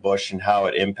Devin Bush and how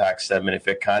it impacts them, and if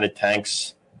it kind of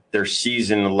tanks their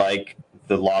season like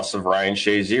the loss of Ryan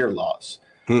Shazier loss.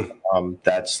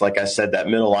 That's, like I said, that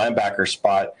middle linebacker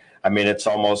spot. I mean, it's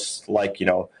almost like,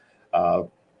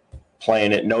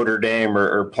 playing at Notre Dame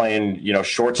or playing,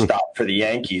 shortstop for the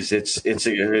Yankees. It's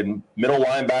a middle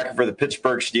linebacker for the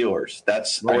Pittsburgh Steelers.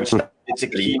 It's a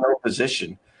key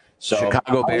position. So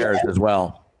Chicago Bears as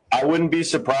well. I wouldn't be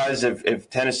surprised if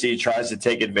Tennessee tries to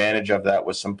take advantage of that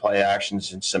with some play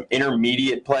actions and some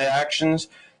intermediate play actions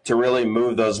to really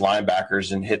move those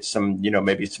linebackers and hit some,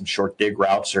 maybe some short dig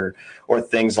routes or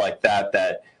things like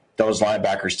that those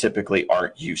linebackers typically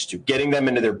aren't used to. Getting them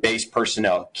into their base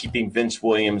personnel, keeping Vince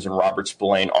Williams and Robert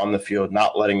Spillane on the field,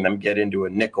 not letting them get into a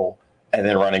nickel, and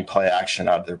then running play action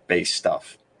out of their base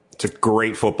stuff. It's a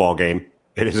great football game.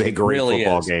 It is a great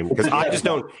football game. Because I just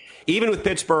don't, even with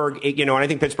Pittsburgh, and I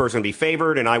think Pittsburgh's going to be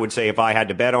favored, and I would say if I had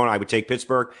to bet on it, I would take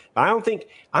Pittsburgh. I don't think,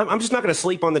 I'm just not going to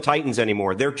sleep on the Titans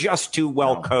anymore. They're just too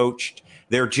well coached.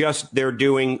 They're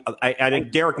doing, I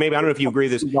think, Derek, maybe, I don't know if you agree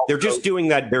with this. They're just doing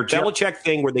that, their Belichick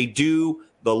thing where they do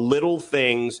the little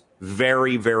things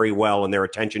very, very well, and their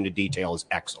attention to detail is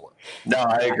excellent. No,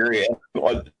 I agree.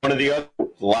 One of the other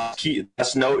last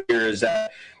note here is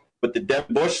that with the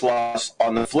Devin Bush loss,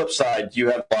 on the flip side, you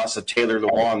have the loss of Taylor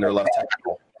Lewan, their left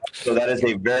tackle. So that is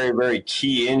a very, very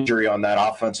key injury on that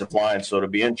offensive line. So it'll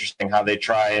be interesting how they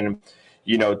try and,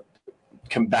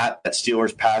 combat that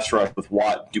Steelers pass rush with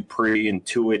Watt, Dupree, and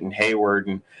Tuitt and Hayward,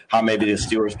 and how maybe the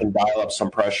Steelers can dial up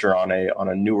some pressure on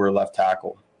a newer left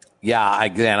tackle. Yeah,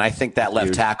 again, I think that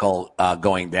left tackle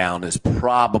going down is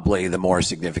probably the more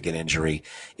significant injury,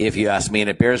 if you ask me. And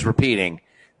it bears repeating,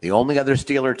 the only other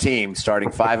Steeler team starting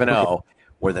 5-0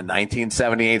 were the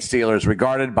 1978 Steelers,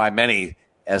 regarded by many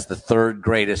as the third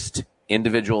greatest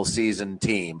individual season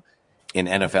team in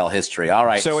NFL history. All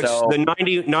right. So it's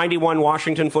the 91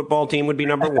 Washington football team would be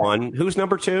number one. Who's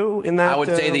number two in that? I would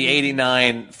say the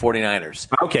 89 49ers.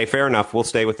 Okay, fair enough. We'll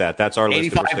stay with that. That's our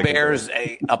 85 list. 85 Bears,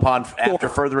 after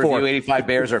further review, 85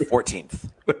 Bears are 14th.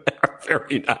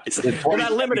 Very nice. With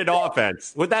that limited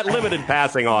offense, with that limited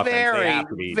passing offense,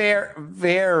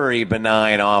 very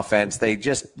benign offense. They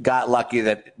just got lucky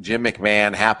that Jim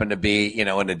McMahon happened to be, in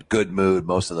a good mood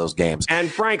most of those games.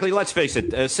 And frankly, let's face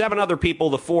it, 7 other people,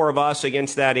 the 4 of us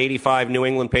against that 85 New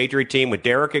England Patriot team with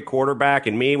Derek at quarterback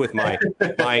and me with my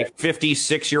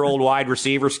 56-year-old wide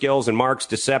receiver skills and Mark's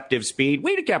deceptive speed,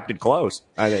 we'd have kept it close.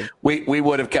 I think we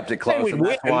would have kept it close. And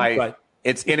that's why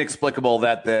it's inexplicable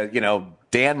that the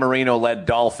Dan Marino-led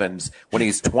Dolphins, when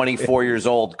he's 24 years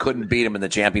old, couldn't beat him in the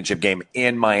championship game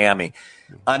in Miami.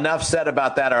 Enough said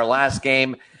about that. Our last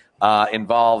game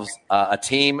involves a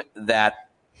team that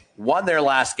won their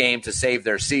last game to save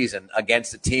their season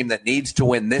against a team that needs to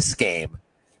win this game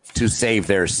to save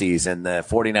their season. The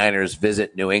 49ers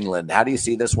visit New England. How do you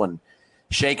see this one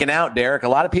shaking out, Derek? A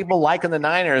lot of people liking the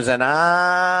Niners, and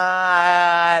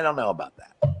I don't know about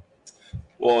that.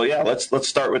 Well, yeah, let's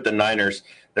start with the Niners.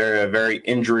 They're a very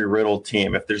injury-riddled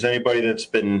team. If there's anybody that's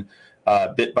been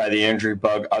bit by the injury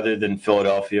bug other than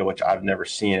Philadelphia, which I've never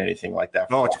seen anything like that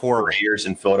for it's horrible. 4 years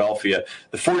in Philadelphia,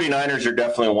 the 49ers are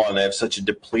definitely one. They have such a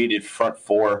depleted front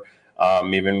four,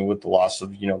 even with the loss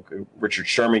of Richard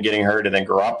Sherman getting hurt and then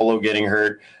Garoppolo getting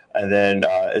hurt. And then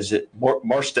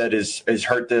Morstead is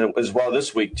hurt as well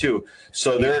this week too.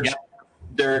 So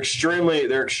they're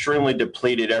extremely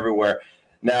depleted everywhere.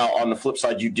 Now, on the flip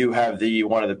side, you do have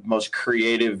one of the most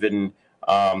creative and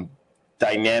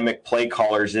dynamic play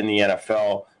callers in the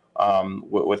NFL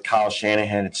with Kyle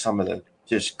Shanahan and some of the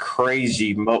just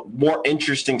crazy, more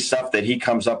interesting stuff that he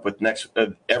comes up with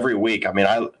every week. I mean,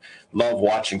 I love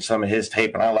watching some of his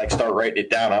tape, and I start writing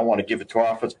it down. I want to give it to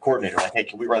our offensive coordinator. Like, hey,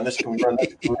 can we run this? Can we run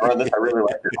this? Can we run this? I really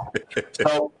like it.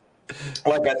 So,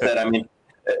 like I said, I mean,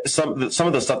 some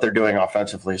of the stuff they're doing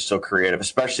offensively is so creative,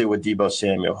 especially with Deebo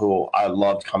Samuel, who I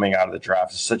loved coming out of the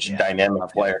draft. He's such a dynamic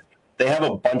player. They have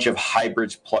a bunch of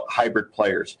hybrid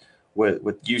players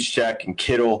with Juszczyk and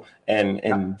Kittle and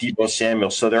Deebo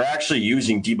Samuel. So they're actually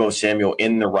using Deebo Samuel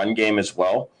in the run game as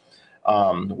well,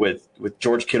 with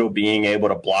George Kittle being able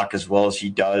to block as well as he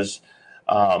does.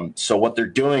 So what they're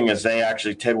doing is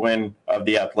Ted Wynn of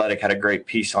The Athletic had a great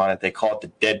piece on it. They call it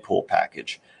the Deadpool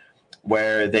package,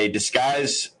 where they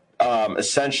disguise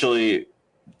essentially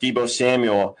Deebo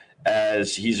Samuel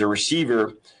as he's a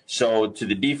receiver. So to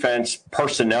the defense,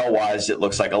 personnel-wise, it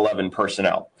looks like 11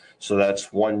 personnel. So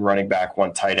that's 1 running back,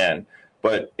 1 tight end.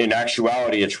 But in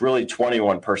actuality, it's really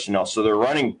 21 personnel. So they're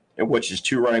running, which is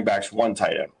 2 running backs, 1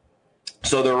 tight end.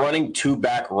 So they're running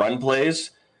 2-back run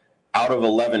plays out of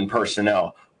 11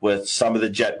 personnel with some of the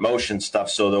jet motion stuff.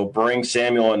 So they'll bring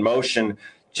Samuel in motion,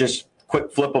 just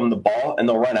quick flip them the ball, and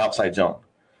they'll run outside zone.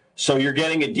 So you're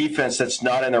getting a defense that's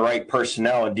not in the right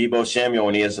personnel. And Deebo Samuel,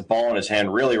 when he has the ball in his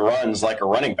hand, really runs like a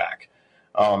running back.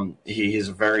 He is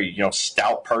a very,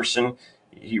 stout person.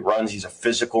 He runs. He's a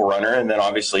physical runner. And then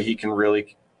obviously he can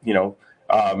really,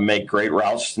 make great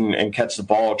routes and catch the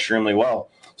ball extremely well.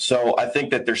 So I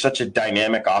think that there's such a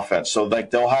dynamic offense. So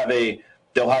like they'll have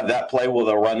that play where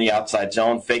they'll run the outside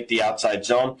zone, fake the outside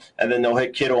zone, and then they'll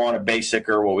hit Kittle on a basic,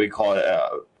 or what we call it,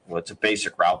 it's a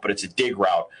basic route, but it's a dig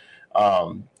route,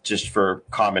 just for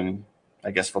common,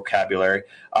 I guess, vocabulary.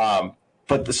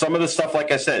 But some of the stuff,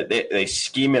 like I said, they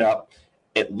scheme it up.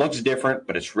 It looks different,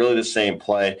 but it's really the same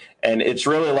play. And it's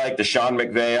really like the Sean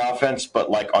McVay offense,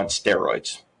 but like on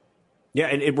steroids. Yeah,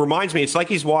 and it reminds me, it's like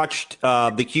he's watched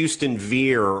the Houston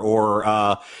Veer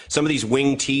or some of these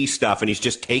wing T stuff, and he's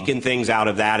just taken things out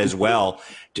of that as well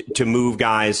to move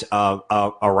guys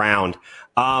around.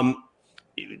 The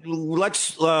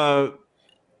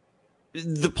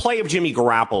play of Jimmy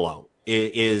Garoppolo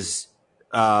is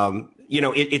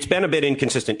it's been a bit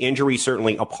inconsistent. Injury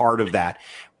certainly a part of that.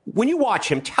 When you watch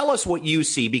him, tell us what you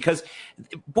see, because,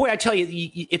 boy, I tell you,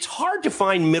 it's hard to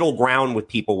find middle ground with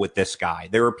people with this guy.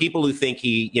 There are people who think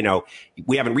we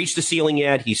haven't reached the ceiling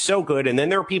yet. He's so good. And then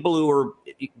there are people who are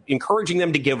encouraging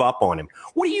them to give up on him.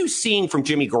 What are you seeing from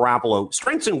Jimmy Garoppolo?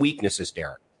 Strengths and weaknesses,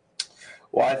 Derek?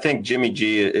 Well, I think Jimmy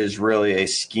G is really a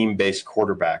scheme-based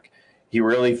quarterback. He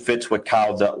really fits what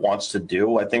Kyle wants to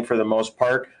do, I think, for the most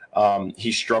part.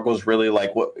 He struggles really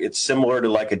it's similar to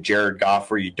like a Jared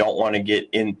Goff, where you don't want to get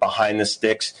in behind the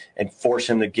sticks and force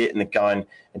him to get in the gun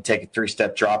and take a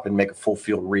 3-step drop and make a full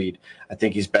field read. I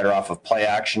think he's better off of play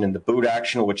action and the boot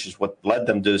action, which is what led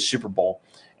them to the Super Bowl.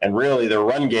 And really their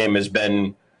run game has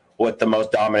been what the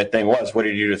most dominant thing was. What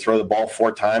did you do to throw the ball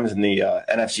 4 times in the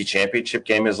NFC Championship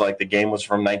game? Is like the game was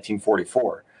from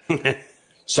 1944.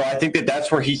 So I think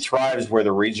that's where he thrives, where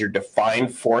the reads are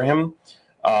defined for him.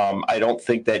 I don't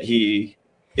think that he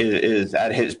is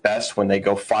at his best when they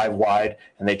go 5 wide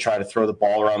and they try to throw the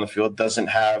ball around the field. Doesn't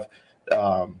have,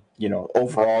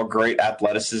 overall great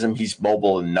athleticism. He's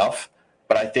mobile enough.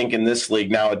 But I think in this league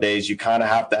nowadays, you kind of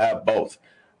have to have both.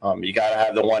 You got to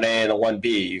have the 1A and the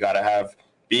 1B. You got to have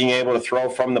being able to throw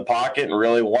from the pocket. And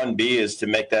really 1B is to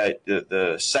make that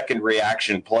the second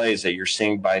reaction plays that you're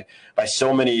seeing by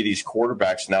so many of these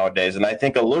quarterbacks nowadays. And I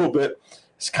think a little bit,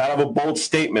 it's kind of a bold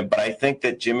statement, but I think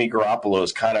that Jimmy Garoppolo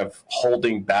is kind of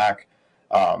holding back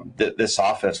this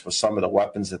offense with some of the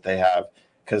weapons that they have.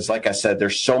 Because, like I said,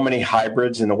 there's so many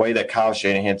hybrids in the way that Kyle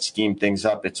Shanahan schemed things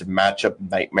up. It's a matchup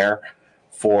nightmare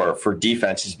for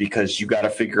defenses, because you got to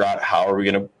figure out how are we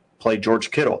going to play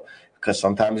George Kittle, because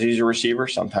sometimes he's a receiver,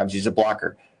 sometimes he's a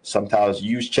blocker. Sometimes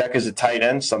Juszczyk is a tight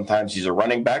end, sometimes he's a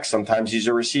running back, sometimes he's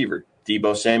a receiver.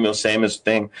 Deebo Samuel, same as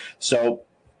thing. So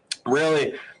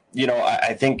really,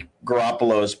 I think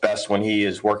Garoppolo is best when he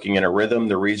is working in a rhythm.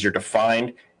 The reads are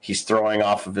defined. He's throwing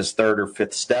off of his 3rd or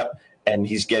 5th step, and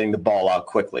he's getting the ball out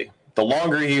quickly. The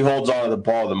longer he holds on to the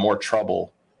ball, the more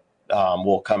trouble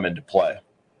will come into play.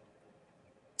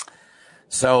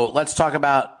 So let's talk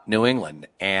about New England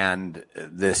and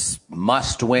this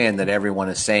must win that everyone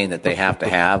is saying that they have to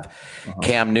have.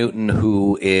 Cam Newton,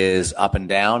 who is up and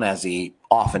down, as he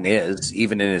often is,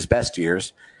 even in his best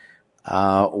years.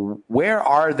 Where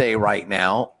are they right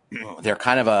now? They're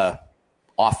kind of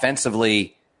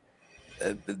offensively,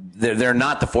 they're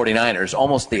not the 49ers,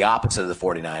 almost the opposite of the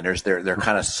 49ers. They're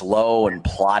kind of slow and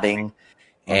plodding,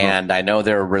 and I know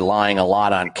they're relying a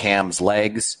lot on Cam's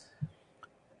legs.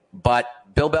 But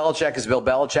Bill Belichick is Bill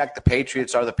Belichick. The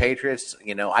Patriots are the Patriots.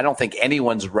 I don't think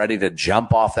anyone's ready to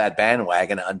jump off that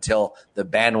bandwagon until the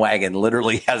bandwagon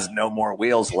literally has no more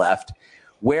wheels left.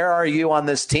 Where are you on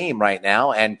this team right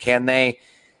now, and can they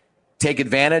take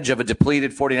advantage of a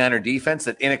depleted 49er defense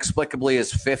that inexplicably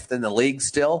is 5th in the league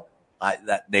still?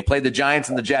 They played the Giants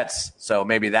and the Jets, so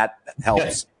maybe that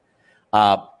helps.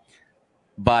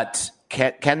 But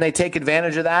can they take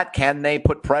advantage of that? Can they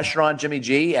put pressure on Jimmy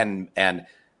G and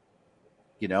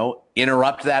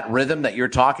interrupt that rhythm that you're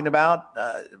talking about?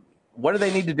 What do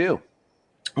they need to do?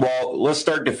 Well, let's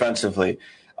start defensively.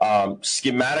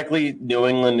 Schematically, New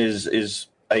England is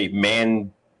a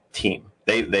man team.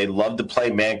 They love to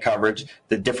play man coverage.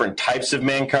 The different types of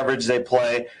man coverage they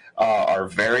play are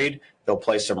varied. They'll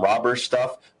play some robber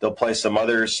stuff. They'll play some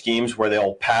other schemes where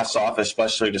they'll pass off,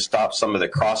 especially to stop some of the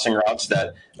crossing routes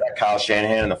that Kyle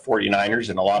Shanahan and the 49ers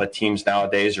and a lot of teams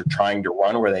nowadays are trying to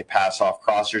run, where they pass off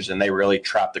crossers and they really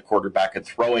trap the quarterback and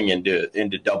throwing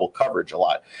into double coverage a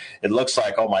lot. It looks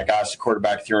like, oh my gosh, the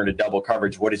quarterback threw into double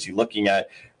coverage. What is he looking at?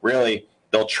 Really,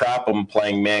 they'll trap them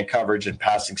playing man coverage and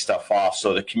passing stuff off.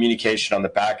 So the communication on the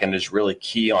back end is really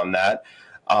key on that.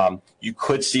 You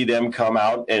could see them come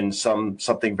out in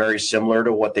something very similar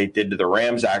to what they did to the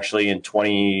Rams actually in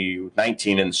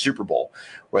 2019 in the Super Bowl,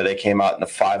 where they came out in the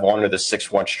 5-1 or the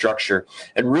 6-1 structure.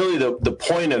 And really the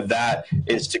point of that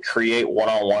is to create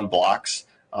one-on-one blocks.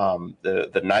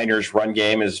 The Niners run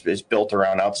game is built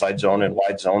around outside zone and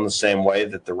wide zone the same way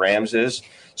that the Rams is.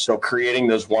 So creating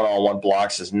those one-on-one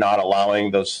blocks is not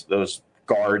allowing those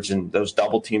guards and those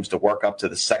double teams to work up to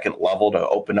the second level to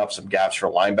open up some gaps for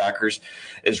linebackers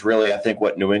is really, I think,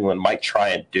 what New England might try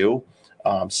and do.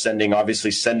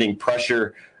 Sending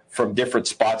pressure from different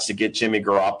spots to get Jimmy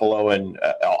Garoppolo and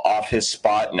off his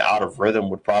spot and out of rhythm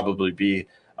would probably be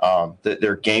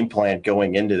their game plan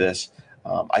going into this.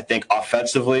 I think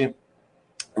offensively,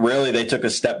 really they took a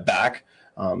step back.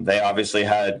 They obviously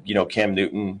had, Cam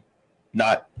Newton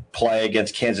not play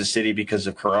against Kansas City because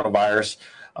of coronavirus.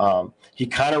 He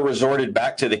kind of resorted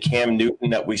back to the Cam Newton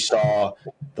that we saw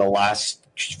the last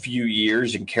few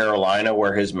years in Carolina,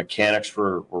 where his mechanics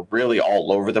were really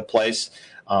all over the place.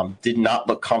 Did not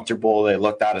look comfortable. They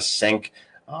looked out of sync.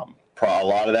 A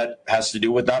lot of that has to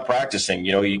do with not practicing.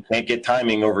 You can't get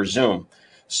timing over Zoom.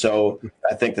 So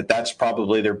I think that's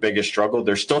probably their biggest struggle.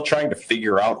 They're still trying to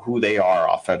figure out who they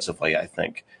are offensively, I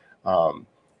think.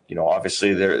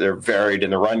 Obviously they're varied in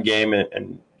the run game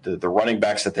and the running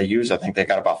backs that they use. I think they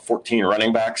got about 14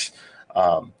 running backs.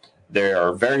 They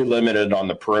are very limited on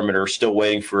the perimeter, still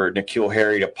waiting for N'Keal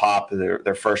Harry to pop,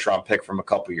 their first-round pick from a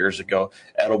couple years ago.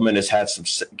 Edelman has had some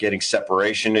getting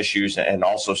separation issues and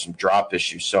also some drop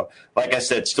issues. So, like I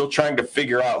said, still trying to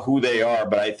figure out who they are,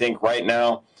 but I think right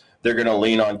now they're going to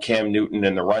lean on Cam Newton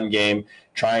in the run game,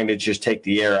 trying to just take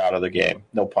the air out of the game.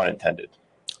 No pun intended.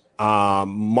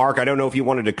 Mark, I don't know if you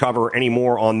wanted to cover any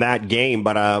more on that game,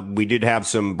 but we did have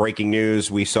some breaking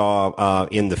news we saw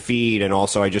in the feed, and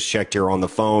also I just checked here on the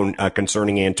phone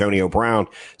concerning Antonio Brown.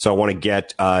 So I want to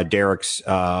get Derek's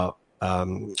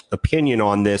opinion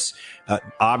on this.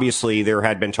 Obviously, there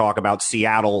had been talk about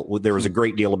Seattle. There was a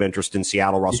great deal of interest in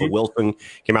Seattle. Russell Wilson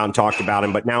came out and talked about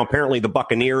him, but now apparently the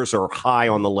Buccaneers are high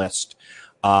on the list.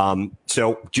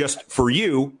 So just for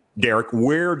you, Derek,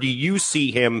 where do you see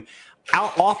him?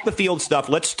 Out off the field stuff,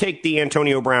 let's take the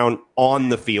Antonio Brown on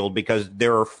the field, because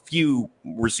there are few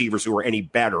receivers who are any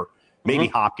better. Maybe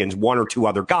Hopkins, one or two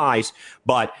other guys.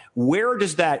 But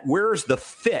where's the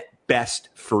fit best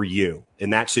for you in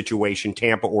that situation,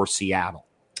 Tampa or Seattle?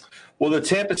 Well, the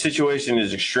Tampa situation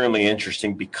is extremely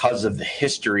interesting because of the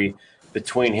history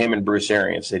between him and Bruce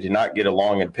Arians. They did not get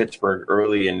along in Pittsburgh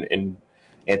early in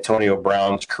Antonio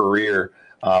Brown's career.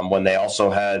 When they also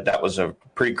had, that was a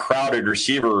pretty crowded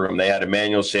receiver room. They had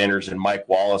Emmanuel Sanders and Mike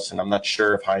Wallace, and I'm not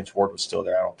sure if Hines Ward was still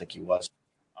there. I don't think he was.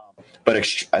 But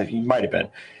he might have been.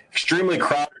 Extremely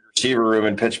crowded receiver room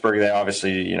in Pittsburgh. They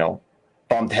obviously,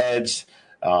 bumped heads.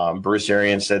 Bruce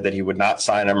Arians said that he would not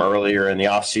sign him earlier in the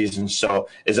offseason. So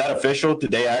is that official?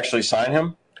 Did they actually sign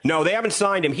him? No, they haven't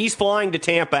signed him. He's flying to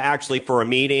Tampa actually for a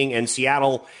meeting, and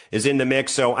Seattle is in the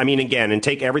mix. So, I mean, again, and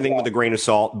take everything with a grain of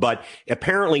salt, but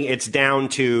apparently it's down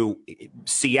to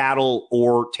Seattle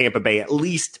or Tampa Bay, at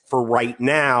least for right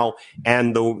now.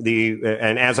 And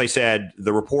and as I said,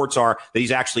 the reports are that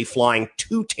he's actually flying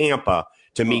to Tampa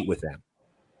to meet with them.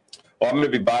 Well, I'm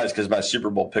going to be biased because my Super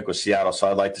Bowl pick was Seattle, so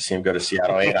I'd like to see him go to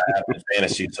Seattle. And I have his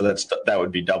fantasy, so that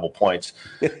would be double points.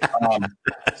 So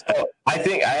I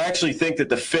actually think that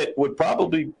the fit would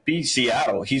probably be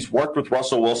Seattle. He's worked with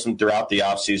Russell Wilson throughout the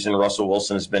offseason. Russell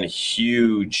Wilson has been a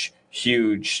huge,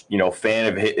 fan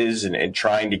of his and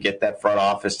trying to get that front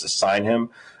office to sign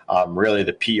him. Really,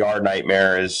 the PR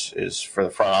nightmare is for the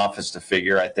front office to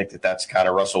figure. I think that's kind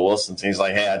of Russell Wilson's. He's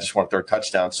like, hey, I just want to throw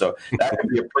touchdowns. So that could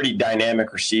be a pretty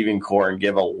dynamic receiving core and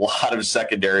give a lot of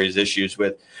secondaries issues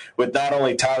with not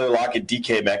only Tyler Lockett,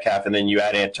 DK Metcalf, and then you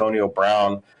add Antonio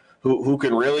Brown, who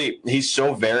can really – he's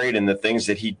so varied in the things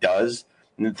that he does.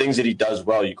 And the things that he does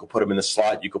well, you could put him in the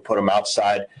slot, you could put him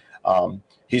outside.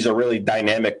 He's a really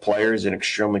dynamic player. He's an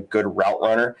extremely good route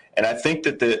runner. And I think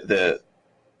that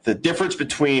the difference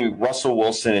between Russell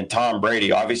Wilson and Tom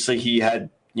Brady, obviously he had,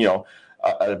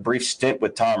 a brief stint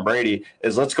with Tom Brady,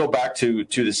 is let's go back to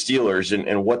the Steelers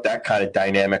and what that kind of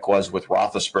dynamic was with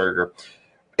Roethlisberger.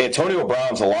 Antonio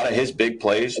Brown's, a lot of his big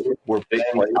plays were big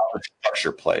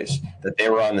structure plays, that they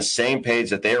were on the same page,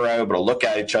 that they were able to look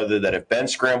at each other, that if Ben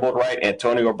scrambled right,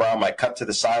 Antonio Brown might cut to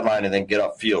the sideline and then get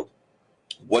upfield.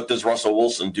 What does Russell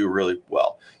Wilson do really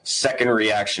well? Second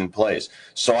reaction plays.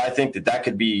 So I think that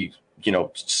could be,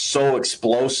 so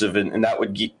explosive, and that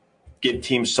would give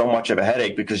teams so much of a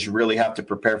headache because you really have to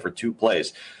prepare for two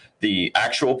plays, the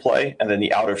actual play and then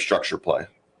the out of structure play.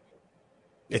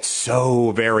 It's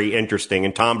so very interesting.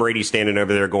 And Tom Brady's standing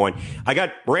over there going, I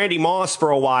got Randy Moss for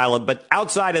a while, but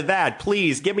outside of that,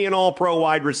 please give me an all-pro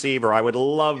wide receiver. I would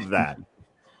love that.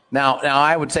 Now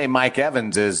I would say Mike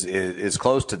Evans is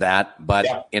close to that,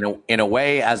 but in a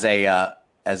way, as a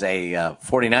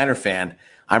 49er fan,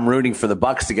 I'm rooting for the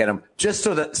Bucs to get him just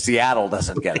so that Seattle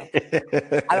doesn't get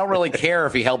him. I don't really care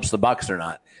if he helps the Bucs or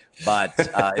not, but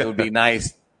it would be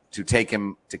nice to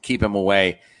keep him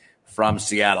away from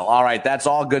Seattle. All right, that's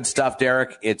all good stuff,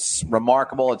 Derek. It's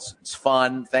remarkable. It's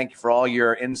fun. Thank you for all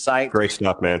your insight. Great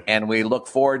stuff, man. And we look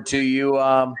forward to you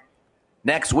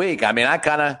next week. I mean, I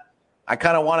kind of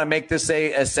want to make this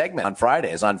a segment on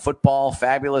Fridays on football,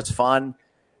 fabulous, fun,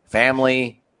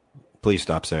 family. Please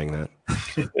stop saying that.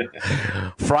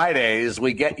 Fridays,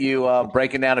 we get you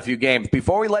breaking down a few games.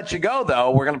 Before we let you go,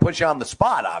 though, we're going to put you on the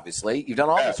spot, obviously. You've done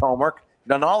all this homework, you've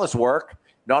done all this work,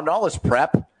 you've done all this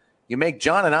prep. You make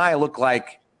John and I look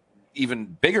like even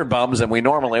bigger bums than we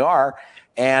normally are.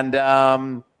 And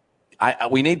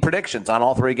we need predictions on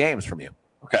all three games from you.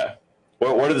 Okay.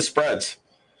 What are the spreads?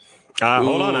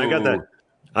 Hold on.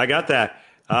 I got that.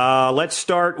 Let's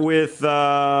start with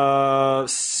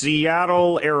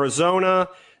Seattle, Arizona.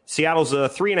 Seattle's a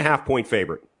 3.5-point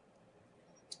favorite.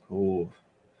 Ooh.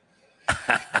 I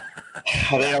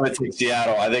think I'm going to take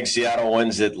Seattle. I think Seattle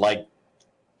wins it like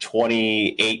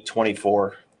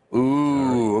 28-24.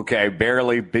 Ooh, okay.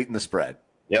 Barely beating the spread.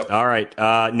 Yep. All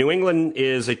right. New England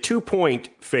is a 2-point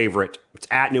favorite. It's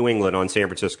at New England on San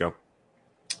Francisco.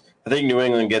 I think New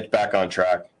England gets back on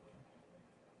track.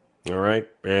 All right.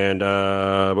 And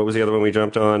what was the other one we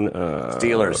jumped on?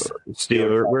 Steelers.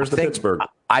 Where's Pittsburgh?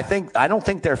 I don't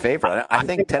think they're favored. I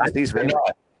think Tennessee's favored.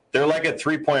 They're like a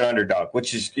 3-point underdog,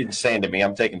 which is insane to me.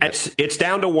 I'm taking Pittsburgh. It's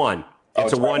down to 1.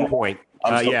 It's a 1 point.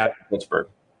 Yeah. Pittsburgh.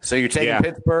 So you're taking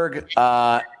Pittsburgh.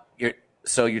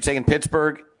 You're taking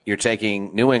Pittsburgh. You're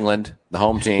taking New England, the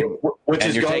home team,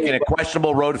 and you're taking a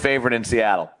questionable road favorite in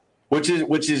Seattle, which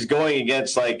is going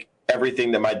against like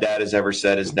everything that my dad has ever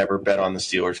said is never bet on the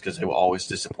Steelers because they will always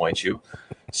disappoint you.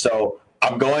 So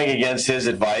I'm going against his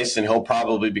advice, and he'll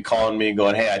probably be calling me and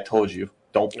going, "Hey, I told you,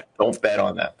 don't bet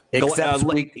on that." Except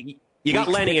you got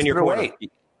Lenny in your corner.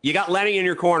 You got Lenny in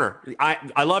your corner.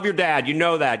 I love your dad. You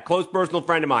know that. Close personal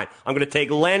friend of mine. I'm going to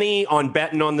take Lenny on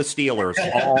betting on the Steelers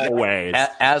always.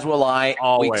 As will I.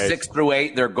 Always. Week 6 through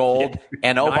 8, they're gold.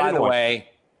 And by the way,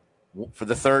 for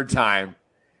the third time,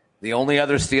 the only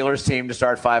other Steelers team to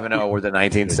start 5-0 were the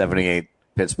 1978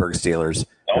 Pittsburgh Steelers,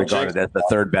 regarded as the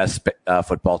third best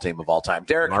football team of all time.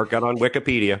 Derek, mark it on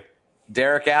Wikipedia.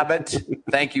 Derek Abbott,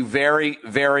 thank you very,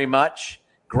 very much.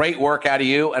 Great work out of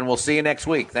you, and we'll see you next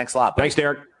week. Thanks a lot. Thanks,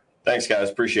 Derek. Thanks, guys.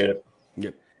 Appreciate it.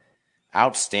 Yep.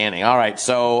 Outstanding. All right,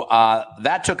 so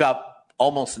that took up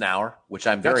almost an hour, which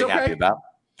I'm very happy about.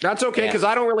 That's okay, because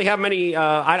I don't really have many.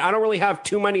 I don't really have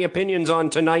too many opinions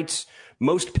on tonight's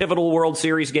most pivotal World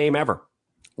Series game ever.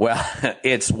 Well,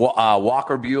 it's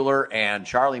Walker Buehler and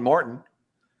Charlie Morton.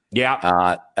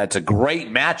 Yeah, it's a great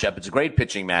matchup. It's a great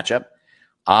pitching matchup.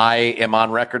 I am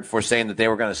on record for saying that they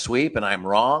were going to sweep, and I'm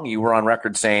wrong. You were on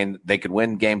record saying they could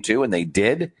win Game 2, and they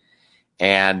did.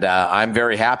 And I'm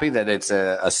very happy that it's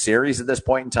a series at this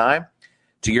point in time.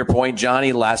 To your point,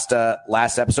 Johnny, last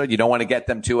episode, you don't want to get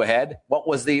them too ahead. What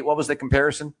was the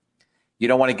comparison? You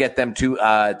don't want to get them too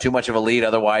much of a lead,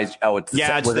 otherwise.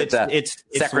 It's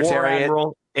Secretariat.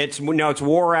 War Admiral. It's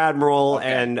War Admiral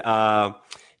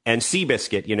and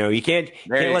Seabiscuit. You know, you can't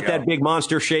let that big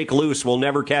monster shake loose. We'll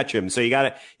never catch him. So you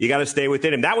gotta stay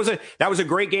within him. That was a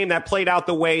great game that played out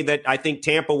the way that I think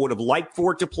Tampa would have liked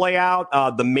for it to play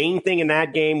out. The main thing in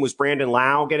that game was Brandon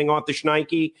Lau getting off the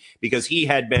schneike because he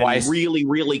had been really,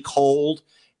 really cold.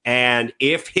 And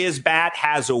if his bat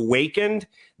has awakened,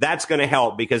 that's going to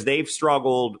help because they've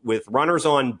struggled with runners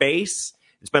on base.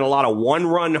 It's been a lot of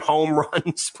 1-run home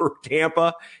runs for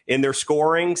Tampa in their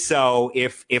scoring. So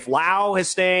if Lau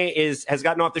has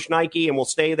gotten off the schneike and will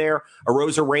stay there,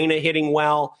 Arozarena hitting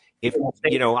well.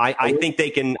 I think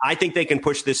they can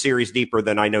push this series deeper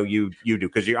than I know you do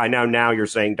because I know now you're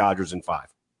saying Dodgers in 5.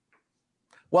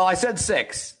 Well, I said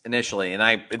 6 initially,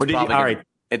 and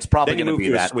it's probably going to be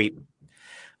that sweep.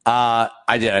 I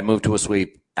did. I moved to a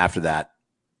sweep after that.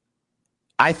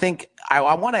 I think I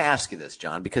want to ask you this,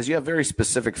 John, because you have very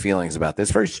specific feelings about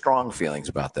this, very strong feelings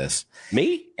about this.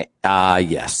 Me?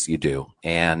 Yes, you do.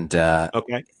 And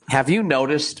okay. Have you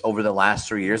noticed over the last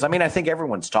 3 years? I mean, I think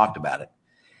everyone's talked about it,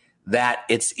 that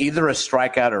it's either a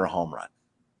strikeout or a home run.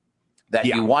 That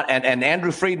you want, and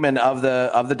Andrew Friedman of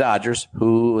the Dodgers,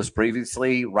 who was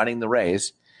previously running the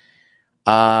Rays,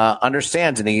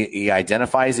 understands, and he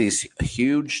identifies these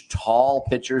huge, tall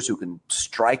pitchers who can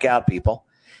strike out people.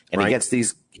 And he gets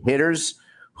these hitters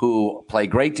who play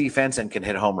great defense and can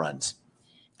hit home runs.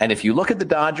 And if you look at the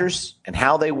Dodgers and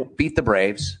how they beat the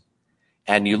Braves,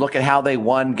 and you look at how they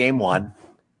won Game 1,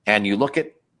 and you look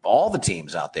at all the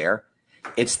teams out there,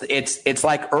 it's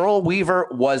like Earl Weaver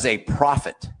was a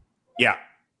prophet. Yeah.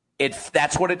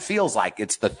 That's what it feels like.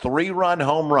 It's the 3-run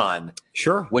home run,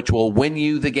 sure, which will win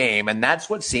you the game, and that's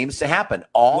what seems to happen.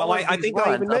 I think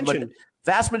I even mentioned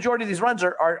vast majority of these runs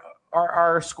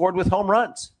are scored with home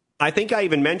runs. I think I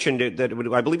even mentioned it that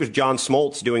I believe it was John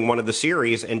Smoltz doing one of the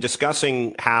series and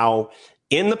discussing how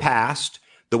in the past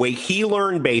the way he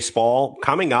learned baseball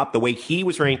coming up, the way he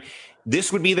was trained,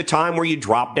 this would be the time where you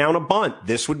drop down a bunt.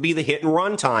 This would be the hit and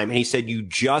run time, and he said you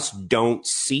just don't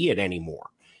see it anymore.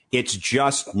 It's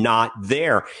just not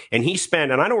there. And he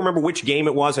spent, and I don't remember which game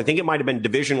it was. I think it might have been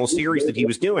divisional series that he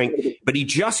was doing, but he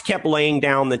just kept laying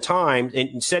down the time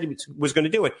and said he was going to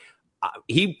do it.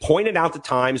 He pointed out the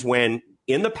times when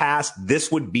in the past,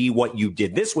 this would be what you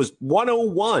did. This was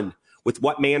 101 with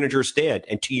what managers did.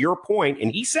 And to your point,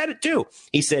 and he said it too,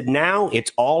 he said, now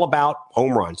it's all about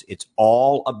home runs. It's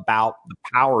all about the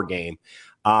power game.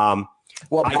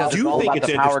 Well, because it's all about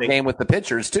the power game with the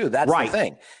pitchers, too. That's right. The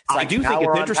thing. I do think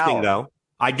it's interesting, though.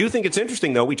 I do think it's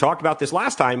interesting, though. We talked about this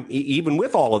last time. Even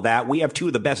with all of that, we have 2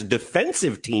 of the best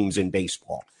defensive teams in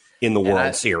baseball in the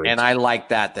World Series. And I like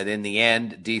that in the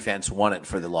end, defense won it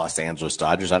for the Los Angeles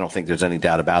Dodgers. I don't think there's any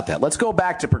doubt about that. Let's go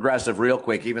back to Progressive real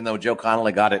quick, even though Joe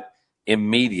Connolly got it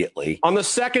immediately. On the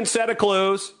second set of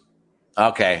clues.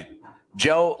 Okay.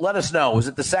 Joe, let us know. Was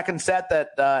it the second set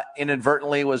that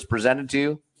inadvertently was presented to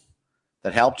you?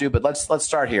 That helped you, but let's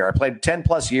start here. I played 10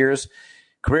 plus years,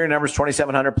 career numbers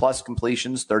 2,700 plus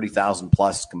completions, 30,000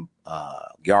 plus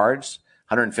yards,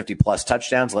 150 plus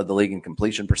touchdowns. Led the league in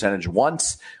completion percentage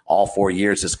once. All 4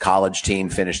 years, this college team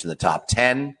finished in the top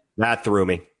 10. That threw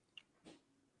me.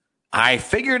 I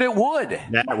figured it would.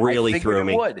 That really threw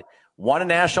me. Would. Won a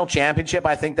national championship.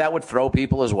 I think that would throw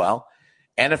people as well.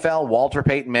 NFL Walter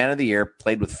Payton Man of the Year.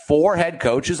 Played with 4 head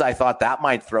coaches. I thought that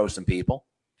might throw some people.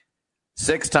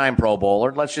 6-time Pro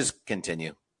Bowler. Let's just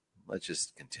continue. At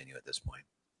this point.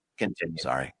 Continue.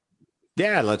 Sorry.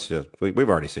 Yeah, let's just. We've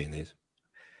already seen these.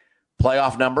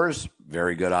 Playoff numbers,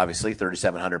 very good, obviously.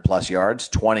 3,700 plus yards,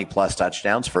 20 plus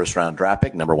touchdowns, first round draft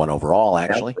pick, number 1 overall,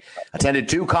 actually. Attended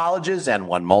 2 colleges and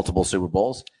won multiple Super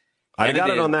Bowls. I got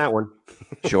it on that one.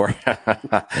 Sure.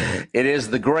 It is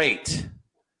the great,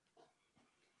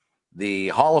 the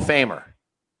Hall of Famer,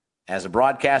 as a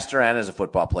broadcaster and as a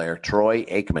football player, Troy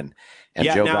Aikman. And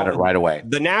Joe got it right away.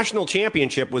 The national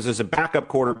championship was as a backup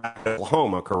quarterback at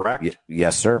Oklahoma, correct?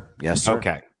 Yes, sir. Yes, sir.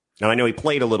 Okay. Now, I know he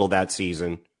played a little that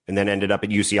season and then ended up at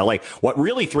UCLA. What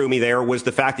really threw me there was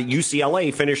the fact that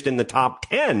UCLA finished in the top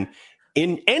 10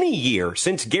 in any year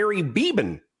since Gary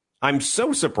Beeben. I'm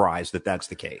so surprised that that's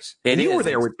the case. You were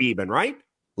there with Beeben, right?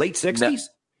 Late 60s? No.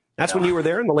 That's when you were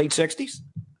there in the late 60s?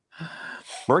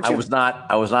 Weren't you? I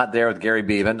was not there with Gary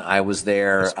Beeben. I was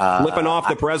there flipping off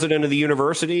the president of the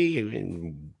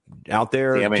university out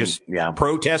there,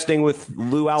 protesting with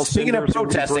Lou Alcindor. Speaking of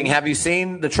protesting, have you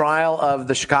seen the trial of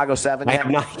the Chicago 7? I have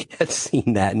not yet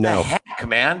seen that. No, the heck,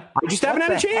 man. I just haven't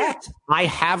had a chance. I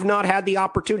have not had the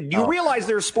opportunity. You realize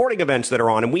there's sporting events that are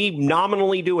on, and we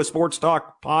nominally do a sports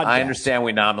talk podcast. I understand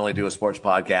we nominally do a sports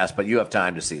podcast, but you have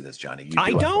time to see this, Johnny.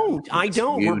 I don't.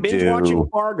 We're binge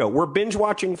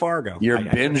watching Fargo. You're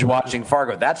binge watching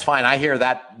Fargo. That's fine. I hear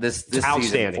that this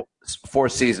outstanding. Season,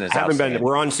 4th season is outstanding.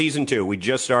 We're on season 2. We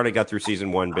just got through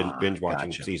season 1, binge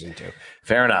watching season 2.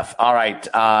 Fair enough. All right.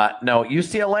 No,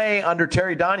 UCLA under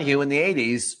Terry Donahue in the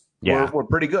 80s were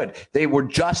pretty good. They were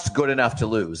just good enough to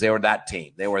lose. They were that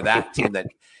team. They were that team that,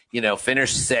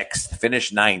 finished 6th,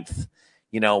 finished 9th,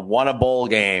 won a bowl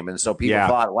game. And so people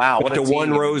thought, wow, what a team.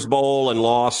 Won Rose Bowl and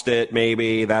lost it,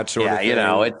 maybe, that sort of thing.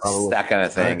 It's that kind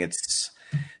of thing.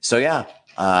 Right.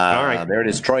 All right. There it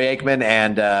is, Troy Aikman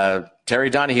and Terry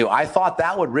Donahue. I thought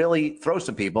that would really throw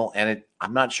some people, and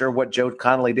I'm not sure what Joe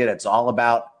Connolly did. It's all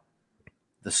about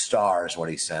the stars, what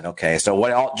he said. Okay, so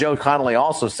what Joe Connolly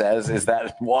also says is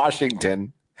that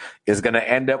Washington is going to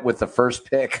end up with the first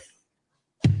pick.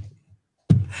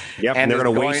 Yep, and they're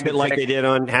going to waste it like they did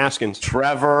on Haskins.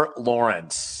 Trevor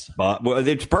Lawrence. Well,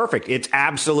 it's perfect. It's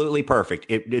absolutely perfect.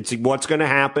 It's what's going to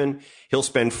happen. He'll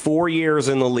spend 4 years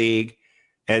in the league.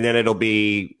 And then then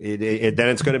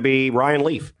it's going to be Ryan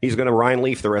Leaf. He's going to Ryan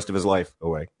Leaf the rest of his life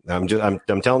away. I'm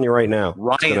telling you right now.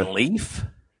 Ryan Leaf?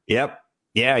 Yep.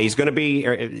 Yeah, he's going to be,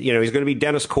 he's going to be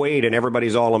Dennis Quaid and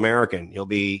everybody's All-American. He'll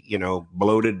be,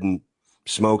 bloated and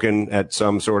smoking at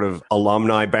some sort of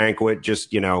alumni banquet,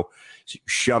 just,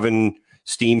 shoving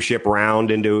steamship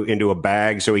round into a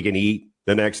bag so he can eat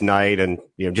the next night, and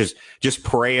just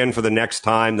praying for the next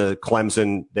time the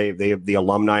Clemson the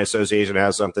Alumni Association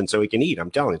has something so he can eat.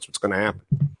 I'm telling you, it's what's going to happen,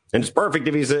 and it's perfect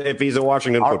if he's a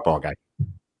Washington football guy.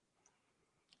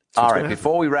 All right,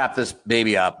 before we wrap this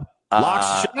baby up,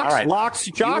 locks,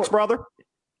 shocks, brother.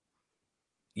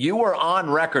 You were on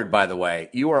record, by the way.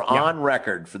 You were on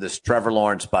record for this Trevor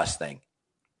Lawrence bus thing.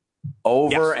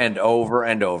 Over and over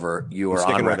and over, you were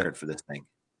on record for this thing.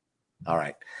 All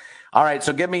right.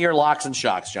 So give me your locks and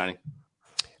shocks, Johnny.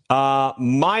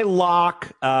 My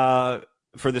lock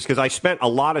for this, because I spent a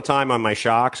lot of time on my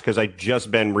shocks because I've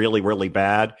just been really, really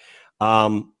bad.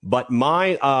 But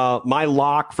my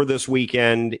lock for this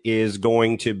weekend is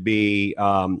going to be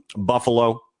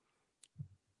Buffalo.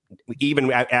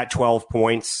 Even at 12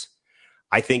 points,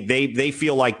 I think they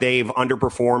feel like they've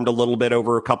underperformed a little bit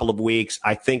over a couple of weeks.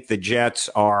 I think the Jets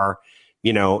are,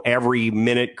 every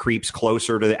minute creeps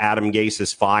closer to Adam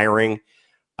Gase's firing.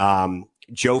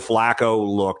 Joe Flacco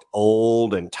looked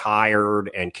old and tired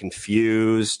and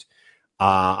confused.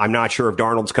 I'm not sure if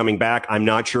Darnold's coming back. I'm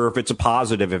not sure if it's a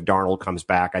positive if Darnold comes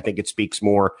back. I think it speaks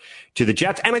more to the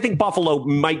Jets. And I think Buffalo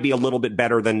might be a little bit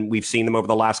better than we've seen them over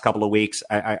the last couple of weeks.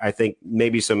 I think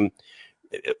maybe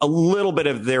a little bit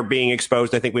of their being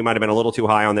exposed. I think we might have been a little too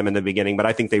high on them in the beginning, but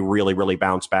I think they really, really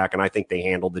bounced back. And I think they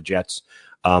handled the Jets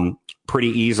pretty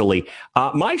easily.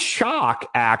 My shock,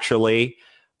 actually,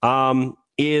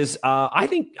 is I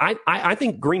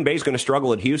think Green Bay's going to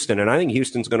struggle at Houston, and I think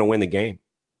Houston's going to win the game.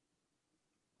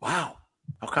 Wow.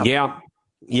 How come? Yeah.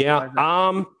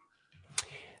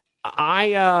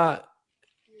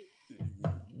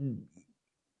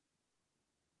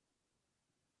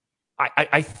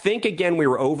 I think again we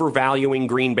were overvaluing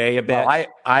Green Bay a bit. Well,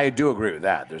 I do agree with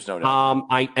that. There's no doubt.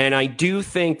 I do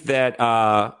think that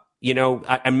I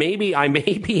may be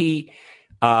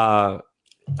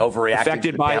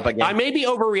overreacted. I may be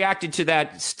overreacted to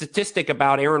that statistic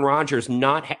about Aaron Rodgers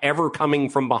not ever coming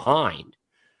from behind.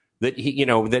 That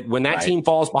that when that team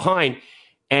falls behind,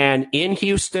 and in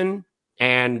Houston,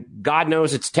 and God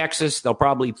knows it's Texas, they'll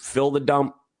probably fill the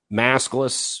dump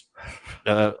maskless,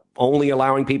 only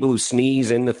allowing people who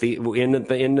sneeze in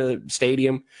the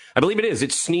stadium. I believe it is.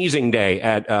 It's sneezing day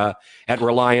at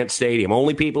Reliant Stadium.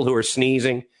 Only people who are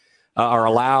sneezing are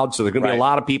allowed. So there's going to be a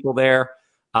lot of people there.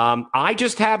 I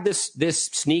just have this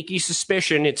sneaky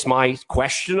suspicion it's my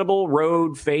questionable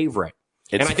road favorite.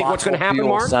 And I think what's going to happen,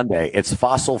 Mark? Sunday. It's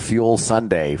Fossil Fuel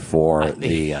Sunday for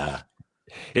the.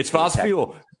 It's fossil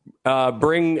fuel.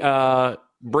 Bring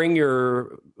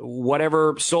your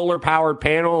whatever solar powered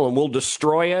panel, and we'll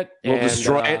destroy it.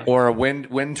 Or a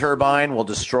wind turbine. We'll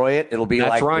destroy it. It'll be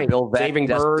like the Bill Saving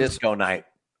Birds disco night.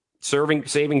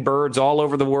 Saving birds all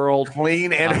over the world.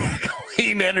 Clean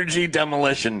energy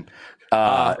demolition.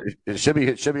 It should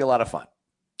be a lot of fun.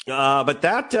 But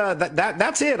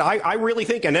that's it. I really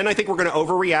think, and then I think we're going to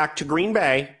overreact to Green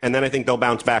Bay, and then I think they'll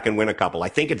bounce back and win a couple. I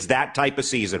think it's that type of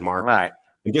season, Mark. Right.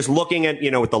 And just looking at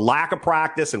with the lack of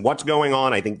practice and what's going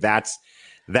on, I think that's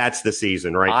the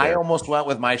season right there. I almost went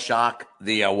with my shock,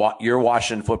 your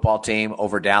Washington football team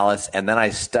over Dallas, and then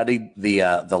I studied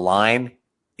the line.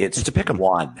 It's a pick 'em.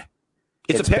 One.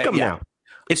 It's a pick 'em now.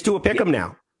 It's to a pick 'em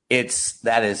now.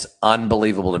 That is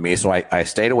unbelievable to me. So I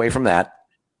stayed away from that.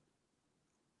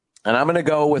 And I'm going to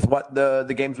go with what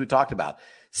the games we talked about.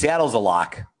 Seattle's a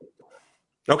lock.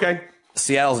 Okay.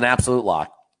 Seattle's an absolute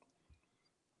lock.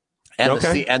 And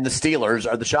the Steelers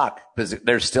are the shock because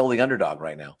they're still the underdog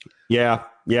right now. Yeah.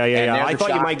 I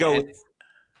thought you might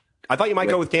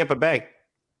go with Tampa Bay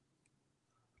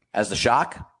as the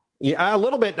shock. Yeah, a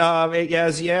little bit.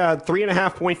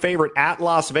 3.5 point favorite at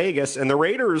Las Vegas, and the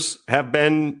Raiders have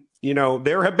been.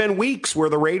 There have been weeks where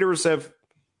the Raiders have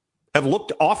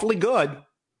looked awfully good.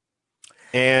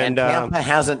 And Tampa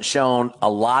hasn't shown a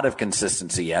lot of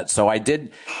consistency yet. So I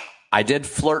did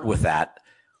flirt with that,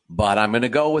 but I'm going to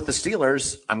go with the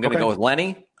Steelers. I'm going to go with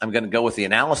Lenny. I'm going to go with the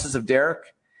analysis of Derek,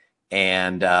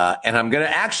 and I'm going to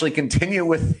actually continue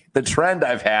with the trend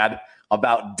I've had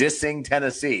about dissing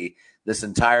Tennessee this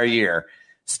entire year.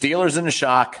 Steelers in the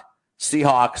shock,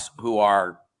 Seahawks, who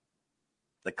are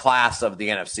the class of the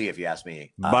NFC, if you ask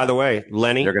me. By the way,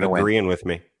 Lenny, they're going to agreeing with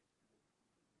me.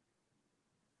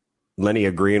 Lenny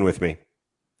agreeing with me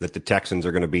that the Texans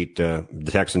are going to beat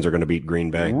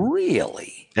Green Bay.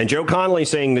 Really? And Joe Connolly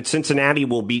saying that Cincinnati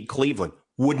will beat Cleveland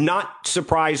would not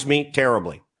surprise me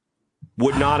terribly.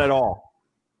 Would not at all.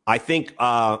 I think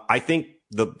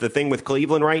the thing with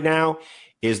Cleveland right now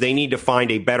is they need to find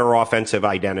a better offensive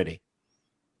identity.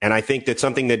 And I think that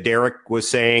something that Derek was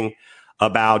saying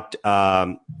about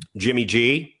Jimmy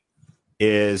G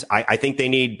is I think they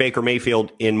need Baker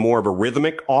Mayfield in more of a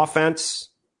rhythmic offense.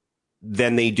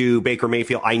 than they do Baker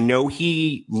Mayfield. I know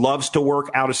he loves to work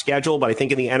out a schedule, but I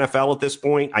think in the NFL at this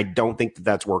point, I don't think that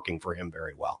that's working for him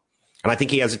very well. And I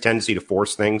think he has a tendency to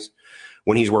force things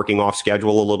when he's working off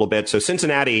schedule a little bit. So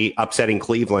Cincinnati upsetting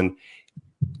Cleveland,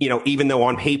 even though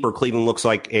on paper Cleveland looks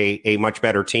like a much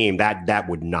better team, that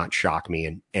would not shock me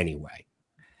in any way.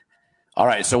 All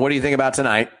right. So what do you think about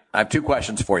tonight? I have two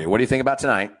questions for you. What do you think about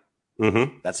tonight?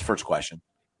 Mm-hmm. That's the first question.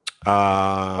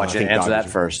 I want you to answer that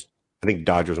first. I think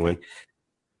Dodgers win.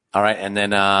 All right, and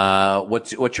then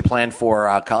what's your plan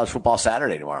for college football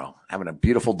Saturday tomorrow? Having a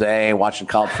beautiful day, watching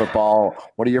college football.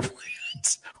 What are your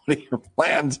plans? What are your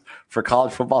plans for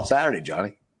college football Saturday,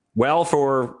 Johnny? Well,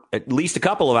 for at least a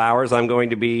couple of hours, I'm going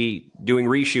to be doing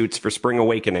reshoots for Spring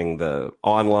Awakening, the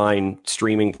online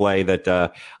streaming play that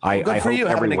good for you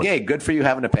having a gig. Good for you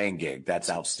having a paying gig. That's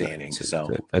outstanding.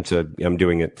 I'm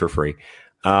doing it for free.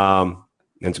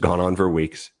 It's gone on for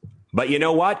weeks. But you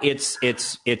know what? It's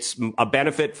a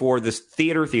benefit for this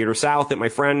Theater South that my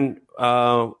friend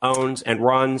owns and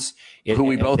runs. Who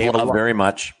we both love very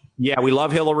much. Yeah, we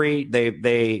love Hillary.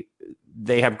 They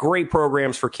have great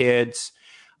programs for kids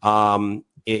of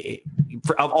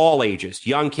all ages,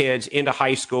 young kids into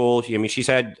high school. I mean, she's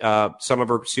had some of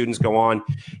her students go on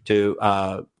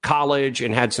to college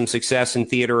and had some success in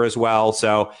theater as well.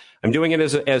 So I'm doing it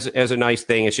as a nice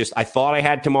thing. It's just I thought I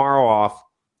had tomorrow off.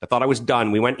 I thought I was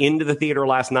done. We went into the theater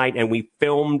last night and we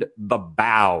filmed the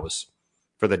bows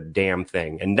for the damn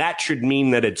thing. And that should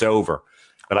mean that it's over.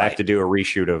 But I have to do a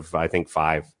reshoot of, I think,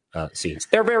 5 scenes.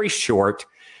 They're very short,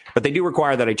 but they do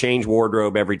require that I change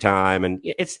wardrobe every time. And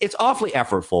it's awfully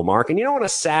effortful, Mark. And on a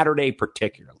Saturday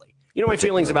particularly, my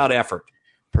feelings about effort.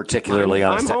 Particularly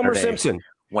on a Saturday. I'm Homer Simpson.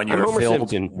 When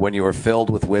you were filled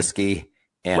with whiskey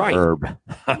and herb.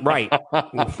 Right.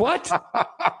 What?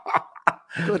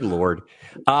 Good Lord.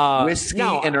 Whiskey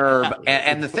and herb.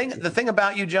 And the thing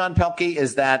about you, John Pelkey,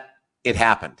 is that it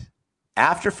happened.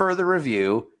 After further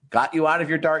review, got you out of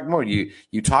your dark mood.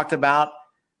 You talked about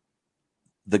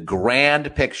the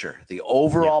grand picture, the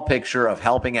overall picture of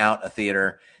helping out a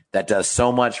theater that does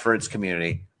so much for its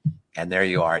community. And there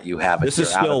you are. You have it.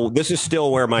 This is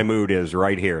still where my mood is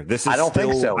right here. I don't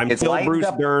think so. I'm still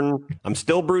Bruce Dern. I'm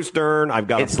still Bruce Dern.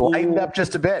 It's lightened up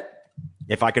just a bit.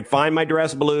 If I could find my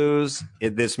dress blues,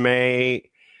 can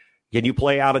you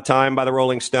play Out of Time by the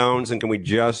Rolling Stones? And can we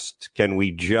just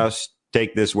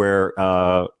take this where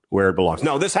it belongs?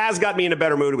 No, this has got me in a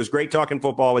better mood. It was great talking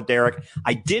football with Derek.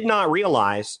 I did not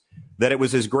realize that it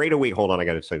was as great a week. Hold on, I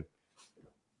got to say.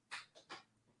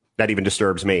 That even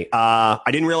disturbs me. I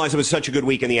didn't realize it was such a good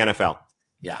week in the NFL.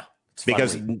 Yeah.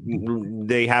 Because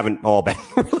they haven't all been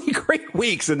really great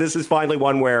weeks. And this is finally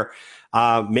one where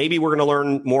maybe we're going to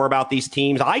learn more about these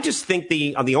teams. I just think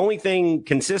the only thing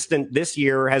consistent this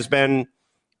year has been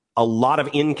a lot of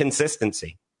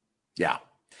inconsistency. Yeah.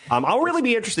 I'll really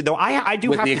be interested, though. I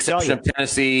do have to tell you. With the exception of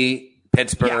Tennessee,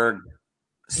 Pittsburgh,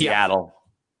 Seattle.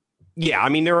 Yeah, I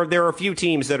mean, there are a few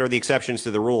teams that are the exceptions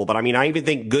to the rule. But, I mean, I even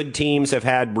think good teams have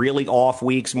had really off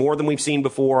weeks, more than we've seen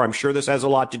before. I'm sure this has a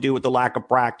lot to do with the lack of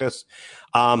practice.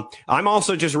 I'm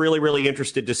also just really, really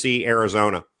interested to see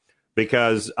Arizona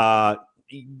because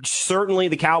certainly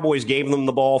the Cowboys gave them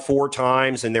the ball 4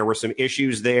 times, and there were some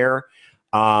issues there.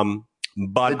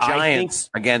 But the Giants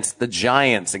against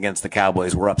the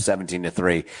Cowboys were up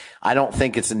 17-3. I don't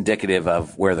think it's indicative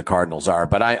of where the Cardinals are,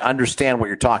 but I understand what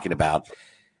you're talking about.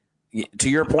 To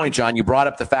your point, John, you brought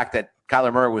up the fact that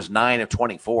Kyler Murray was 9 of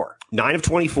 24. 9 of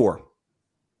 24.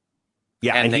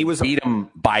 Yeah, and he beat him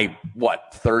by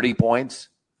 30 points?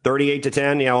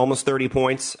 38-10, yeah, almost 30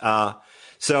 points.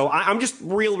 So I'm just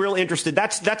real interested.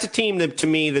 That's a team that to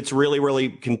me that's really, really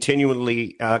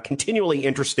continually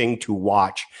interesting to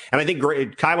watch. And I think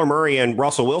Kyler Murray and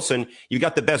Russell Wilson, you've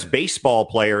got the best baseball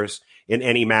players in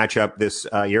any matchup this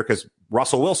year because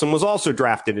Russell Wilson was also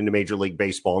drafted into Major League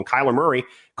Baseball, and Kyler Murray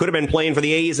could have been playing for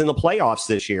the A's in the playoffs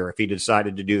this year if he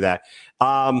decided to do that.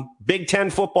 Big Ten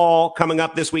football coming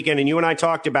up this weekend, and you and I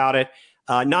talked about it.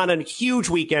 Not a huge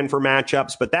weekend for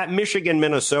matchups, but that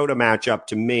Michigan-Minnesota matchup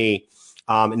to me,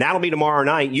 and that'll be tomorrow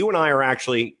night. You and I are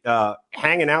actually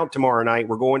hanging out tomorrow night.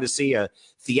 We're going to see a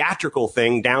theatrical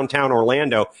thing downtown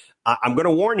Orlando. I'm going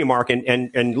to warn you, Mark,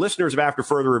 and listeners of After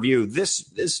Further Review,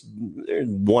 this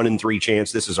 1 in 3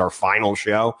 chance this is our final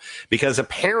show because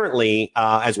apparently,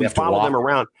 as we follow them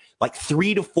around, like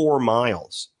 3 to 4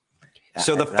 miles.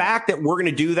 So the fact that we're going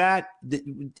to do that,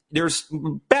 there's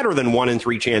better than 1 in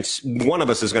 3 chance one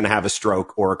of us is going to have a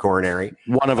stroke or a coronary.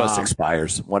 One of us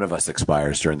expires. One of us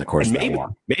expires during the course of that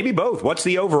walk. Maybe both. What's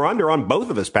the over-under on both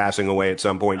of us passing away at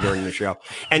some point during the show?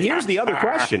 And here's the other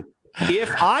question.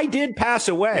 if I did pass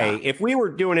away, if we were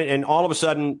doing it and all of a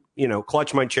sudden,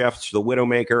 clutch my chest, the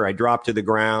Widowmaker, I drop to the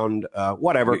ground,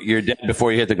 whatever. You're dead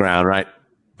before you hit the ground, right?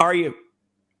 Are you?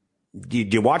 Do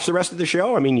you watch the rest of the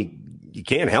show? I mean, you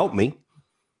can't help me.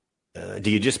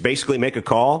 Do you just basically make a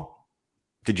call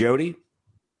to Jody?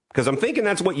 Because I'm thinking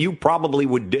that's what you probably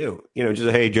would do. Just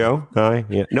hey, Joe. Hi.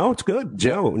 Yeah. No, it's good.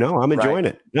 Joe. No, I'm enjoying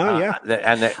it. No, yeah.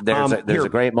 And there's a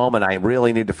great moment. I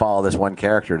really need to follow this one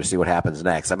character to see what happens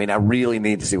next. I mean, I really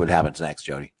need to see what happens next,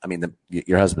 Jody. I mean,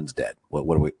 your husband's dead.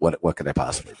 What could I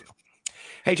possibly do?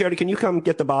 Hey, Jody, can you come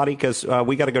get the body? Because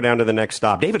we got to go down to the next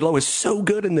stop. David Lowe is so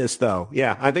good in this, though.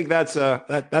 Yeah, I think that's what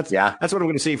I'm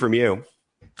going to see from you.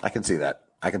 I can see that.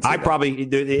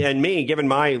 Probably, and me, given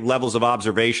my levels of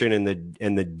observation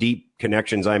and the deep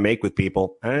connections I make with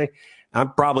people,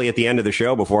 I'm probably at the end of the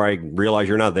show before I realize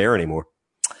you're not there anymore.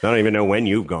 I don't even know when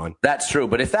you've gone. That's true.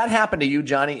 But if that happened to you,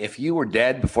 Johnny, if you were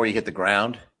dead before you hit the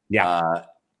ground,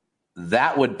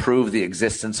 that would prove the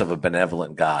existence of a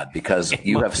benevolent God, because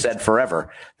you have said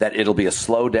forever that it'll be a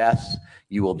slow death.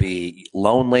 You will be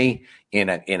lonely in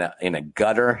a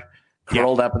gutter,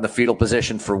 curled up in the fetal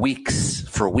position for weeks,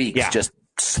 just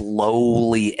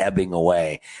slowly ebbing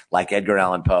away like Edgar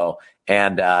Allan Poe.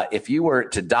 And if you were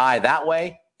to die that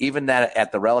way, even that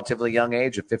at the relatively young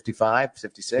age of 55,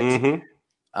 56,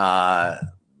 that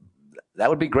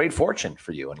would be great fortune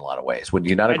for you in a lot of ways. Would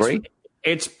you not agree?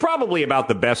 It's probably about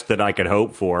the best that I could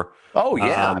hope for. Oh,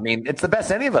 yeah. I mean, it's the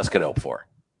best any of us could hope for.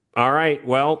 All right.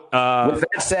 Well, with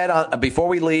that said, before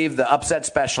we leave, the upset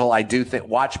special, I do think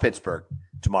watch Pittsburgh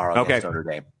tomorrow against Notre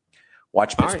Dame.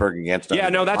 Watch Pittsburgh against Notre Dame. Yeah,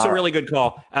 no, that's a really good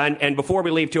call. And before we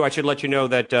leave, too, I should let you know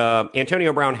that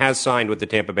Antonio Brown has signed with the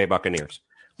Tampa Bay Buccaneers.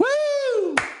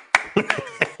 Woo!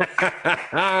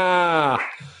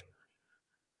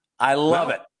 I love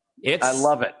it. I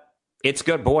love it. It's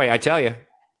good. Boy, I tell you.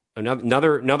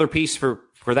 Another piece for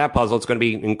that puzzle. It's going to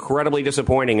be incredibly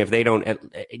disappointing if they don't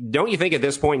you think at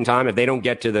this point in time, if they don't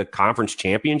get to the conference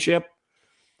championship,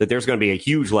 that there's going to be a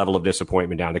huge level of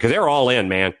disappointment down there? Because they're all in,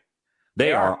 man.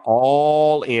 They are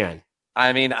all in.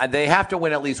 I mean, they have to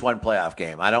win at least one playoff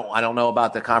game. I don't know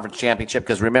about the conference championship,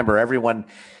 because remember, everyone,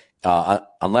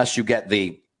 unless you get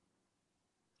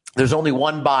there's only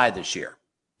one bye this year.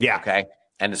 Yeah. Okay.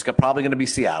 And it's probably going to be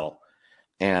Seattle.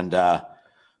 And,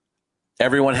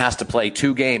 everyone has to play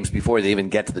 2 games before they even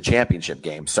get to the championship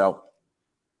game. So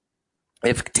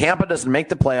if Tampa doesn't make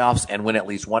the playoffs and win at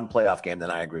least one playoff game, then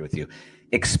I agree with you.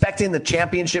 Expecting the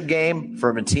championship game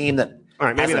from a team that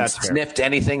hasn't sniffed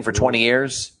anything for 20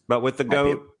 years. But with the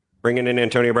GOAT, bringing in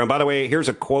Antonio Brown. By the way, here's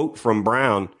a quote from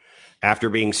Brown after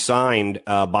being signed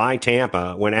by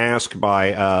Tampa. When asked by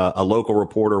a local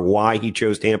reporter why he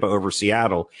chose Tampa over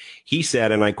Seattle, he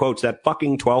said, and I quote, "that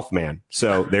fucking 12th man."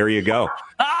 So there you go.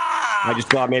 I just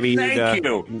thought maybe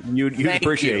you'd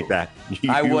appreciate that.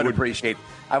 I would appreciate.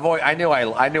 I knew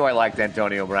I liked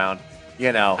Antonio Brown.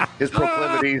 His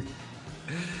proclivities.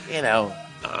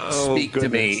 Speak to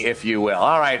me, if you will.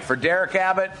 All right, for Derek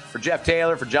Abbott, for Jeff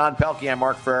Taylor, for John Pelkey, I'm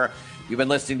Mark Ferrer. You've been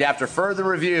listening to After Further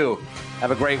Review.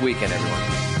 Have a great weekend,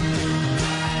 everyone.